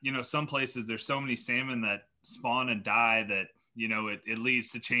 there's, some places there's so many salmon that spawn and die that, it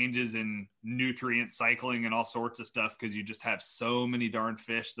leads to changes in nutrient cycling and all sorts of stuff, because you just have so many darn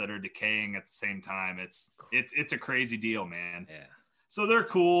fish that are decaying at the same time. It's a crazy deal, man. Yeah. So they're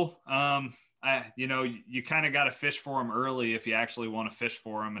cool. You kind of got to fish for them early if you actually want to fish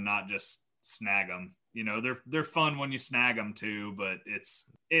for them and not just snag them. They're fun when you snag them too, but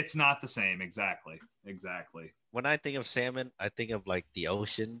it's not the same. Exactly. When I think of salmon, I think of like the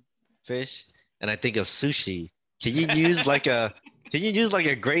ocean fish, and I think of sushi. Can you use like a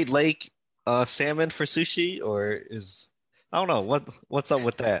Great Lake salmon for sushi, or I don't know what's up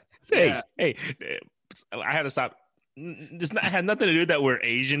with that? Hey, I had to stop. This had nothing to do with that we're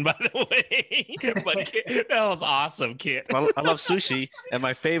Asian, by the way. But kid, that was awesome, kid. Well, I love sushi, and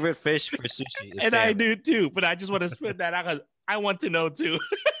my favorite fish for sushi is and salmon. I do too. But I just want to spit that out because I want to know too.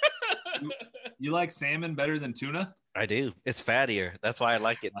 You like salmon better than tuna? I do. It's fattier. That's why I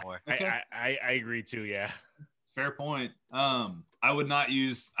like it more. I agree too. Yeah. Fair point. I would not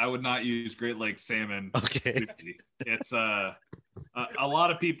use Great Lakes salmon. Okay. It's a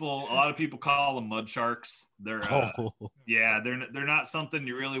lot of people call them mud sharks. They're they're not something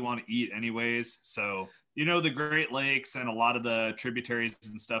you really want to eat anyways. So the Great Lakes and a lot of the tributaries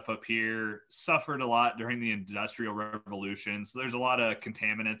and stuff up here suffered a lot during the Industrial Revolution. So there's a lot of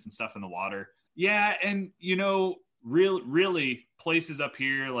contaminants and stuff in the water. Yeah, and really places up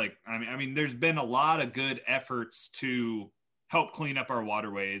here, like I mean there's been a lot of good efforts to help clean up our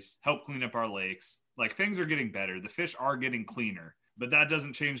waterways, help clean up our lakes. Like, things are getting better. The fish are getting cleaner, but that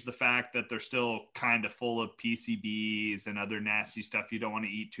doesn't change the fact that they're still kind of full of PCBs and other nasty stuff you don't want to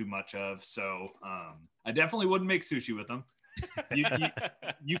eat too much of. So I definitely wouldn't make sushi with them. You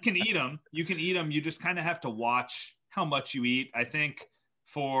can eat them. You just kind of have to watch how much you eat. I think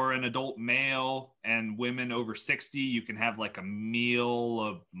for an adult male and women over 60, you can have like a meal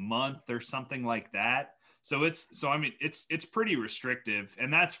a month or something like that. So it's pretty restrictive.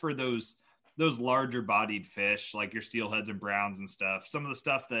 And that's for those those larger bodied fish, like your steelheads and browns and stuff, some of the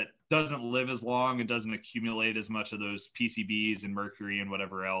stuff that doesn't live as long and doesn't accumulate as much of those PCBs and mercury and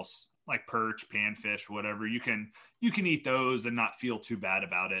whatever else, like perch, panfish, whatever, you can eat those and not feel too bad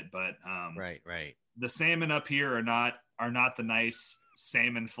about it. But right. The salmon up here are not the nice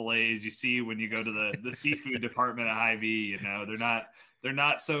salmon fillets you see when you go to the seafood department at Hy-Vee. You know, they're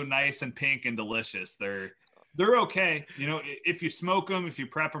not so nice and pink and delicious. They're okay. You know, if you smoke them, if you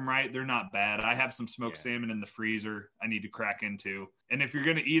prep them right, they're not bad. I have some smoked salmon in the freezer I need to crack into. And if you're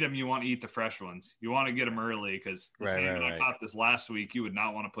going to eat them, you want to eat the fresh ones. You want to get them early, because the salmon I caught this last week, you would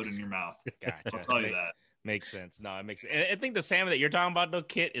not want to put in your mouth. Gotcha. I'll tell you that. Makes sense. No, it makes sense. And I think the salmon that you're talking about, though,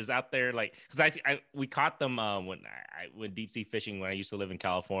 Kit, is out there, like, because we caught them when deep sea fishing when I used to live in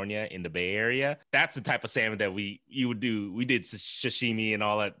California in the Bay Area. That's the type of salmon that we did sashimi and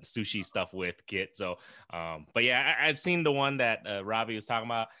all that sushi stuff with, Kit. So, but yeah, I've seen the one that Robbie was talking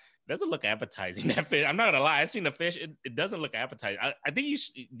about. It doesn't look appetizing. That fish, I'm not gonna lie, I've seen the fish. It doesn't look appetizing. I think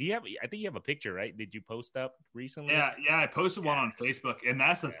I think you have a picture, right? Did you post up recently? Yeah, I posted one on Facebook, and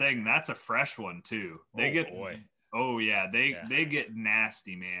that's the thing. That's a fresh one too. They get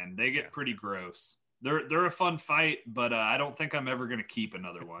nasty, man. They get pretty gross. They're a fun fight, but I don't think I'm ever gonna keep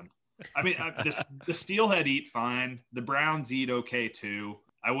another one. I mean, the steelhead eat fine. The browns eat okay too.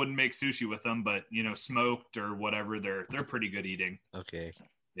 I wouldn't make sushi with them, but you know, smoked or whatever, they're pretty good eating. Okay.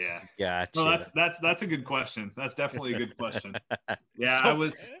 Yeah. Gotcha. Well, that's a good question. That's definitely a good question. Yeah,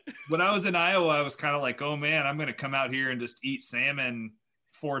 when I was in Iowa, I was kind of like, oh man, I'm gonna come out here and just eat salmon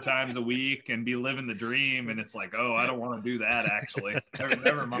 4 times a week and be living the dream. And it's like, oh, I don't want to do that actually.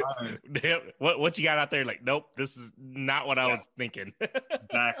 Never mind. What you got out there? Like, nope, this is not what I was thinking.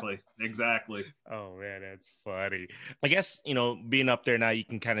 Exactly. Oh man, that's funny. I guess, you know, being up there now, you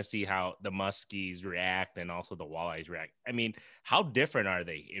can kind of see how the muskies react and also the walleyes react. I mean, how different are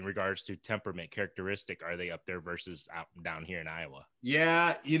they in regards to temperament characteristic? Are they up there versus down here in Iowa?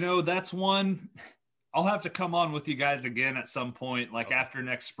 Yeah, you know, that's one. I'll have to come on with you guys again at some point, like after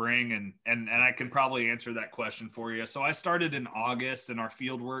next spring, and I can probably answer that question for you. So I started in August, and our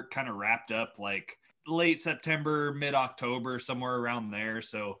field work kind of wrapped up like late September, mid-October, somewhere around there.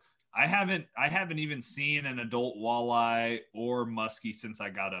 So I haven't even seen an adult walleye or muskie since I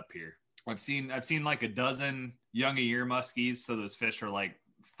got up here. I've seen like a dozen young a year muskies, so those fish are like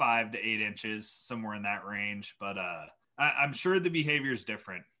 5 to 8 inches, somewhere in that range. But I'm sure the behavior is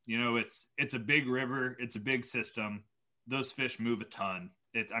different. You know, it's a big river. It's a big system. Those fish move a ton.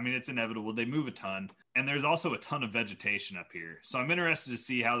 It's inevitable. They move a ton. And there's also a ton of vegetation up here. So I'm interested to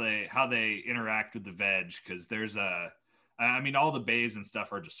see how they interact with the veg, because there's all the bays and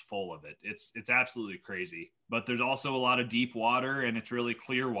stuff are just full of it. It's absolutely crazy. But there's also a lot of deep water, and it's really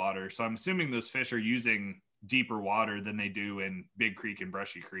clear water. So I'm assuming those fish are using deeper water than they do in Big Creek and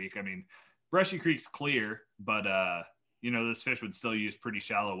Brushy Creek. I mean, Brushy Creek's clear, but you know, those fish would still use pretty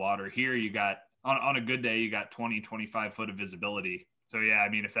shallow water. Here you got, on a good day, you got 20, 25 foot of visibility. So yeah, I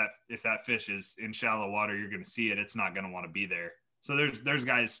mean, if that fish is in shallow water, you're going to see it. It's not going to want to be there. So there's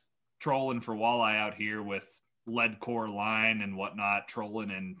guys trolling for walleye out here with lead core line and whatnot, trolling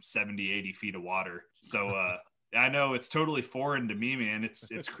in 70, 80 feet of water. So I know it's totally foreign to me, man. It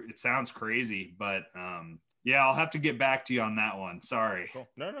sounds crazy, but yeah, I'll have to get back to you on that one. Sorry. Cool.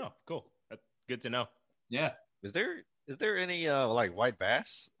 No, cool. That's good to know. Yeah. Is there any like white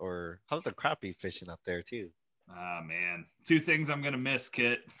bass, or how's the crappie fishing up there too? Ah, man. 2 things I'm gonna miss,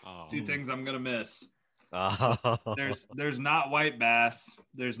 Kit. 2 things I'm gonna miss. There's not white bass.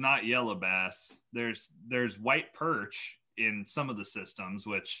 There's not yellow bass. There's white perch in some of the systems,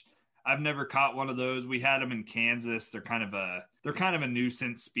 which I've never caught one of those. We had them in Kansas. They're kind of a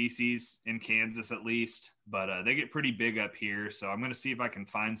nuisance species in Kansas, at least, but they get pretty big up here. So I'm going to see if I can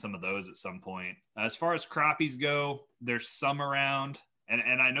find some of those at some point. As far as crappies go, there's some around,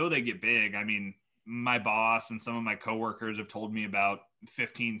 and I know they get big. I mean, my boss and some of my coworkers have told me about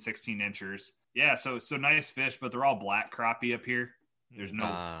 15, 16 inches. Yeah. So nice fish, but they're all black crappie up here. There's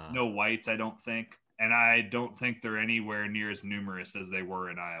no whites, I don't think. And I don't think they're anywhere near as numerous as they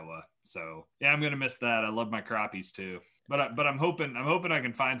were in Iowa. So yeah, I'm gonna miss that. I love my crappies too, but I'm hoping I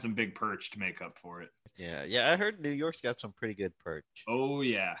can find some big perch to make up for it. Yeah. I heard New York's got some pretty good perch. Oh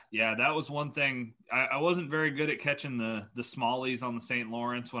yeah. That was one thing. I wasn't very good at catching the smallies on the St.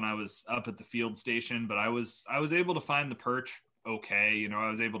 Lawrence when I was up at the field station, but I was able to find the perch. Okay, you know, I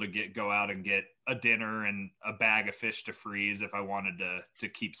was able to go out and get a dinner and a bag of fish to freeze if I wanted to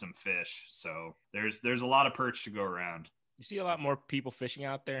keep some fish. So there's a lot of perch to go around. You see a lot more people fishing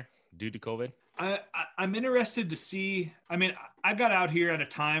out there due to COVID? I'm interested to see. I mean, I got out here at a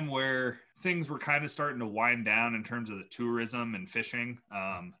time where things were kind of starting to wind down in terms of the tourism and fishing.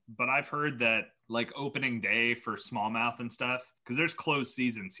 But I've heard that like opening day for smallmouth and stuff, because there's closed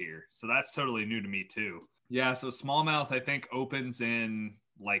seasons here. So that's totally new to me too. Yeah. So smallmouth, I think, opens in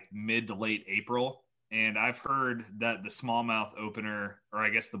like mid to late April. And I've heard that the smallmouth opener, or I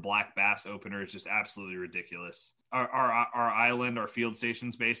guess the black bass opener, is just absolutely ridiculous. Our island, our field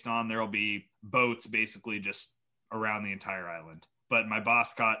station's based on, there'll be boats basically just around the entire island. But my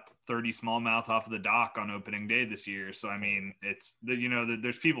boss caught 30 smallmouth off of the dock on opening day this year. So, I mean, it's,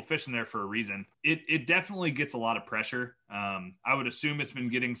 there's people fishing there for a reason. It definitely gets a lot of pressure. I would assume it's been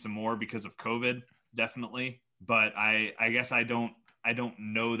getting some more because of COVID, definitely. But I guess I don't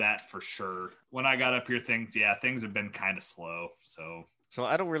know that for sure. When I got up here, things have been kind of slow. So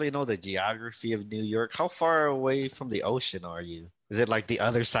I don't really know the geography of New York. How far away from the ocean are you? Is it like the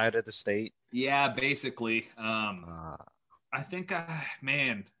other side of the state? yeah, basically. I think,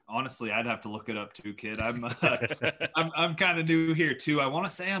 man, honestly, I'd have to look it up too, kid. I'm kind of new here too. I want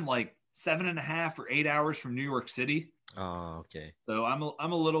to say I'm like 7.5 or 8 hours from New York City. Oh, okay. So I'm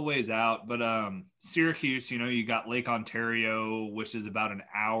a little ways out, but Syracuse, you got Lake Ontario, which is about an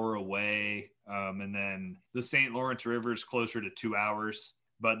hour away, and then the St. Lawrence River is closer to 2 hours.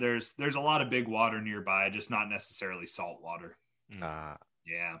 But there's a lot of big water nearby, just not necessarily salt water.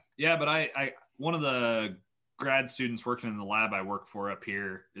 Yeah. But I one of the grad students working in the lab I work for up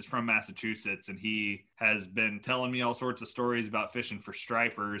here is from Massachusetts, and he has been telling me all sorts of stories about fishing for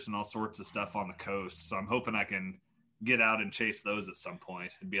stripers and all sorts of stuff on the coast. So I'm hoping I can get out and chase those at some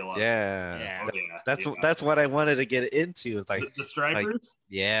point. It'd be a lot of fun. Yeah. Oh, yeah. That's what I wanted to get into. It's like the stripers. Like,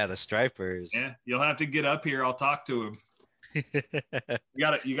 yeah, the stripers. Yeah, you'll have to get up here. I'll talk to him. You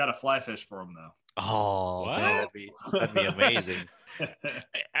got to fly fish for him though. Oh, man, that'd be amazing.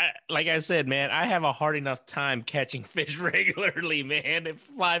 Like I said, man, I have a hard enough time catching fish regularly, man. And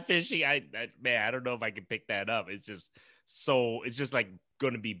fly fishing, I don't know if I can pick that up. It's just like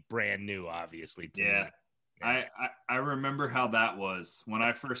going to be brand new, obviously. To yeah. me. I remember how that was when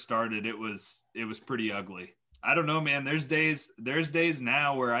I first started. It was pretty ugly. I don't know, man. There's days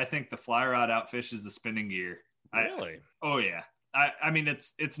now where I think the fly rod outfishes the spinning gear. Really? Oh yeah. I mean,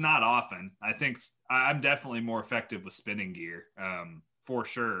 it's not often. I think I'm definitely more effective with spinning gear, for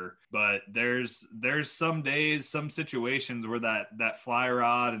sure. But there's some days, some situations where that fly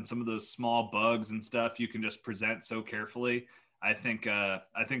rod and some of those small bugs and stuff you can just present so carefully. I think the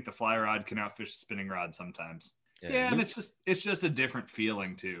fly rod can outfish the spinning rod sometimes. Yeah, and it's just a different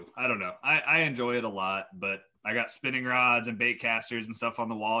feeling too. I don't know. I enjoy it a lot, but I got spinning rods and bait casters and stuff on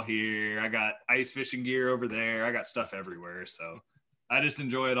the wall here. I got ice fishing gear over there. I got stuff everywhere. So I just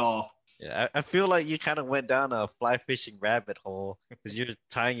enjoy it all. Yeah, I feel like you kind of went down a fly fishing rabbit hole because you're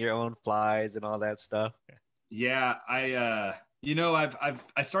tying your own flies and all that stuff. Yeah, I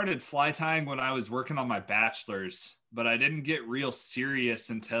started fly tying when I was working on my bachelor's, but I didn't get real serious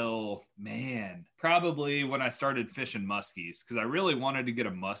until, man, probably when I started fishing muskies, because I really wanted to get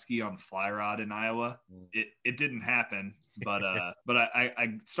a muskie on the fly rod in Iowa. It didn't happen, but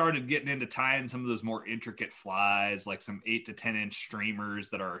I started getting into tying some of those more intricate flies, like some 8 to 10 inch streamers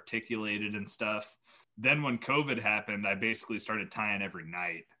that are articulated and stuff. Then when COVID happened, I basically started tying every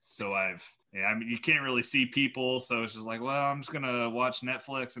night. So I mean, you can't really see people. So it's just like, well, I'm just going to watch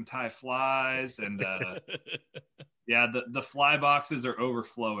Netflix and tie flies. And yeah, the fly boxes are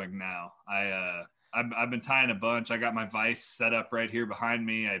overflowing now. I've been tying a bunch. I got my vise set up right here behind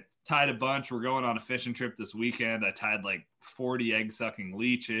me. I tied a bunch. We're going on a fishing trip this weekend. I tied like 40 egg sucking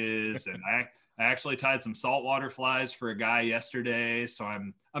leeches, and I actually tied some saltwater flies for a guy yesterday. So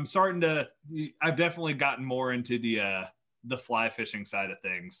I'm starting to. I've definitely gotten more into the fly fishing side of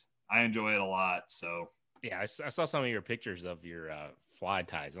things. I enjoy it a lot. So yeah, I saw some of your pictures of your fly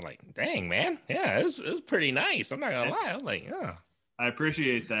ties. I'm like, dang, man, yeah, it was pretty nice. I'm not gonna lie. I'm like, yeah. I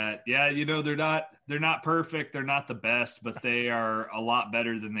appreciate that. Yeah, they're not perfect. They're not the best, but they are a lot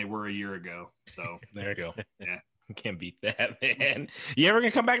better than they were a year ago. So there you go. Yeah, can't beat that, man. You ever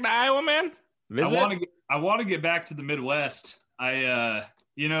gonna come back to Iowa, man? Visit? I want to get back to the Midwest. I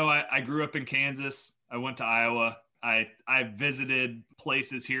grew up in Kansas. I went to Iowa. I visited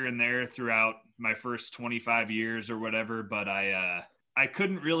places here and there throughout my first 25 years or whatever, but I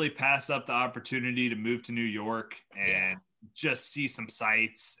couldn't really pass up the opportunity to move to New York and just see some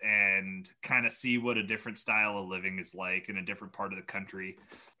sights and kind of see what a different style of living is like in a different part of the country.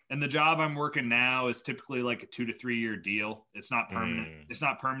 And the job I'm working now is typically like a 2 to 3 year deal. It's not permanent. It's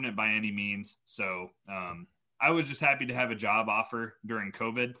not permanent by any means. So I was just happy to have a job offer during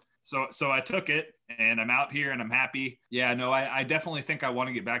COVID. So I took it, and I'm out here and I'm happy. Yeah, no, I definitely think I want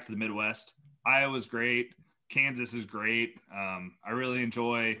to get back to the Midwest. Iowa's great. Kansas is great. I really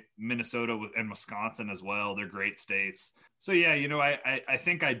enjoy Minnesota and Wisconsin as well. They're great states. So yeah, I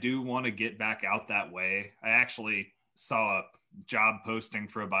think I do want to get back out that way. I actually saw a job posting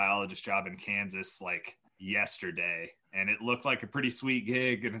for a biologist job in Kansas like yesterday, and it looked like a pretty sweet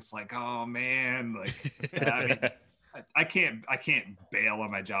gig. And it's like, oh man, like, I mean, I can't bail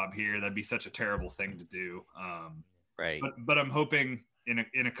on my job here. That'd be such a terrible thing to do. Right. But I'm hoping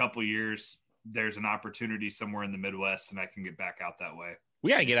in a couple years there's an opportunity somewhere in the Midwest and I can get back out that way. We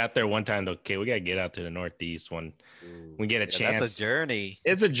gotta get out there one time though. Okay, we gotta get out to the Northeast when we get a chance. That's a journey.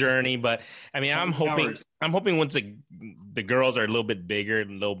 It's a journey, but I mean, I'm hoping once the girls are a little bit bigger and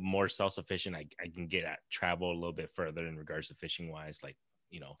a little more self-sufficient, I can travel a little bit further in regards to fishing wise, like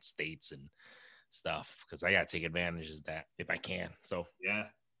states and stuff, because I gotta take advantage of that if I can. So yeah.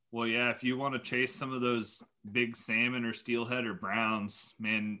 Well, yeah, if you want to chase some of those big salmon or steelhead or browns,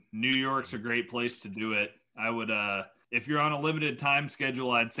 man, New York's a great place to do it. I would, if you're on a limited time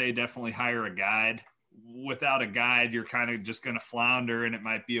schedule, I'd say definitely hire a guide. Without a guide, you're kind of just going to flounder and it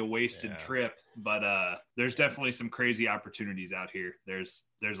might be a wasted trip. But there's definitely some crazy opportunities out here. There's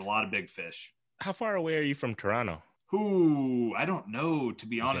a lot of big fish. How far away are you from Toronto? Ooh, I don't know, to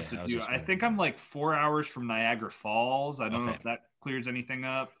be honest with you. I think I'm like 4 hours from Niagara Falls. I don't know if that clears anything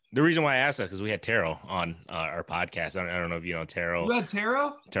up. The reason why I asked that is because we had Taro on our podcast. I don't know if you know Taro. You had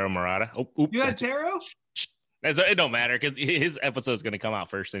Taro? Taro Murata. You had Taro? It don't matter because his episode is going to come out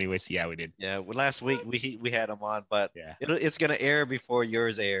first anyways. Yeah, we did. Yeah, well, last week we had him on, but it's going to air before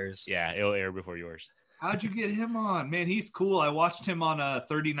yours airs. Yeah, it'll air before yours. How'd you get him on? Man, he's cool. I watched him on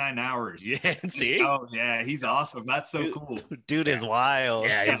 39 Hours. Yeah, see? Oh, yeah, he's awesome. That's so cool. Dude is wild.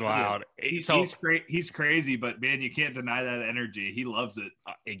 Yeah, he's wild. He's crazy, but man, you can't deny that energy. He loves it.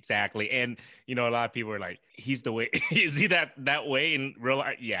 Exactly. And, a lot of people are like, he's the way. Is he that way in real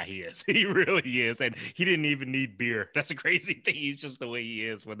life? Yeah, he is. He really is. And he didn't even need beer. That's a crazy thing. He's just the way he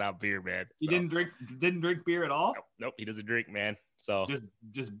is without beer, man. He didn't drink beer at all? Nope, he doesn't drink, man. So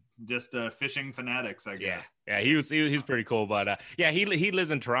just fishing fanatics, I guess. Yeah, he was pretty cool, but he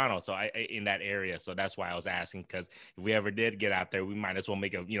lives in Toronto, so I in that area, so that's why I was asking, because if we ever did get out there, we might as well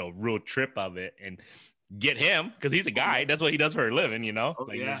make a real trip of it and get him, because he's a guy. That's what he does for a living, you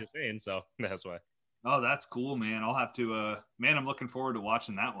were just saying. So that's why. Oh, that's cool, man. I'll have to. Man, I'm looking forward to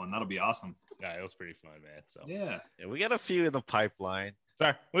watching that one. That'll be awesome. Yeah, it was pretty fun, man. So yeah, we got a few in the pipeline.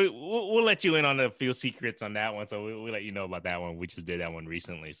 Sorry, we'll let you in on a few secrets on that one. So we'll let you know about that one. We just did that one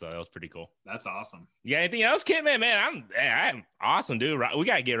recently, so that was pretty cool. That's awesome. Yeah, anything else, Kid? Man, I'm awesome, dude. We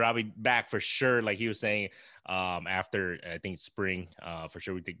gotta get Robbie back for sure. Like he was saying, after I think spring, for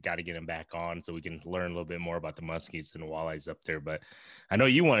sure we got to get him back on so we can learn a little bit more about the muskies and the walleyes up there. But I know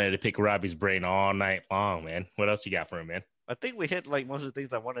you wanted to pick Robbie's brain all night long, man. What else you got for him, man? I think we hit like most of the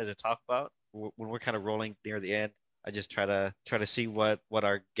things I wanted to talk about when we're kind of rolling near the end. I just try to see what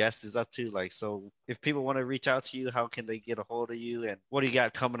our guest is up to. Like, so if people want to reach out to you, how can they get a hold of you? And what do you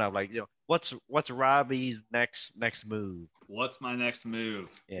got coming up? Like, what's Robbie's next move? What's my next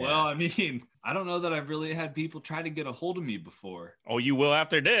move? Yeah. Well, I mean, I don't know that I've really had people try to get a hold of me before. Oh, you will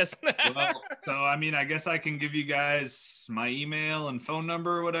after this. Well, so I mean, I guess I can give you guys my email and phone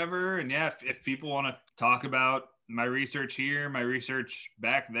number or whatever. And yeah, if people want to talk about my research here, my research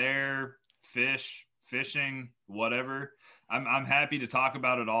back there, fishing, whatever, I'm happy to talk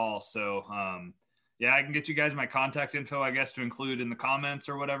about it all. So yeah, I can get you guys my contact info, I guess, to include in the comments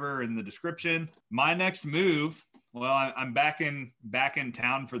or whatever in the description. My next move, well, I'm back in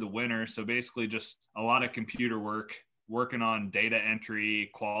town for the winter, so basically just a lot of computer work, working on data entry,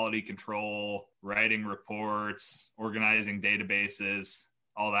 quality control, writing reports, organizing databases,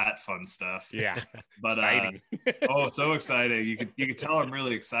 all that fun stuff. Yeah. But exciting. Oh, so exciting. You could tell I'm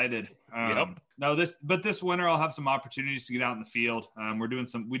really excited. Yep. No, this winter I'll have some opportunities to get out in the field.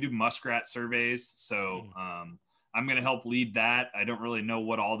 We do muskrat surveys. So I'm going to help lead that. I don't really know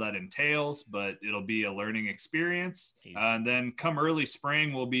what all that entails, but it'll be a learning experience. And then come early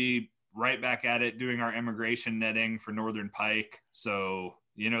spring, we'll be right back at it doing our immigration netting for northern pike. So,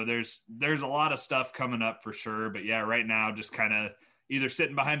 there's a lot of stuff coming up for sure. But yeah, right now, just kind of either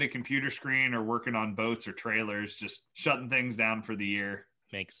sitting behind a computer screen or working on boats or trailers, just shutting things down for the year.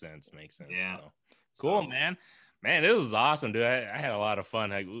 Makes sense. Yeah. So, cool, man. Man, it was awesome, dude. I had a lot of fun.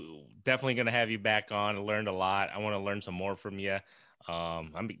 Definitely going to have you back on. I learned a lot. I want to learn some more from you.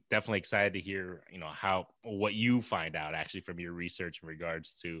 I'm definitely excited to hear, what you find out actually from your research in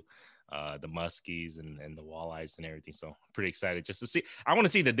regards to the muskies and the walleyes and everything. So I'm pretty excited just to see. I want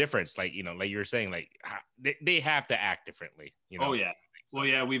to see the difference. Like, like you were saying, like they have to act differently. Oh, yeah. Well,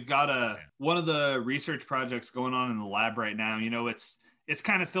 yeah, we've got one of the research projects going on in the lab right now. it's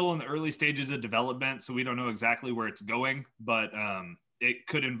kind of still in the early stages of development, so we don't know exactly where it's going, but it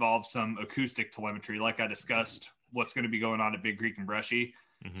could involve some acoustic telemetry, like I discussed what's going to be going on at Big Creek and Brushy.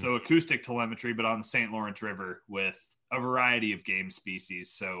 Mm-hmm. So acoustic telemetry, but on the St. Lawrence River with a variety of game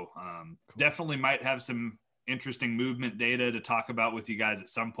species. So cool. Definitely might have some interesting movement data to talk about with you guys at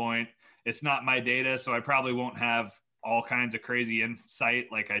some point. It's not my data, so I probably won't have all kinds of crazy insight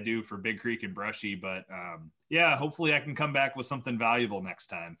like I do for Big Creek and Brushy, but yeah, hopefully I can come back with something valuable next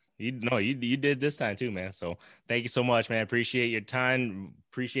time. You did this time too, man. So thank you so much, man. Appreciate your time.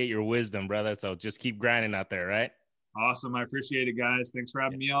 Appreciate your wisdom, brother. So just keep grinding out there, right? Awesome. I appreciate it, guys. Thanks for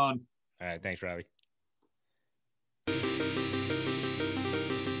having me on. All right. Thanks, Robbie.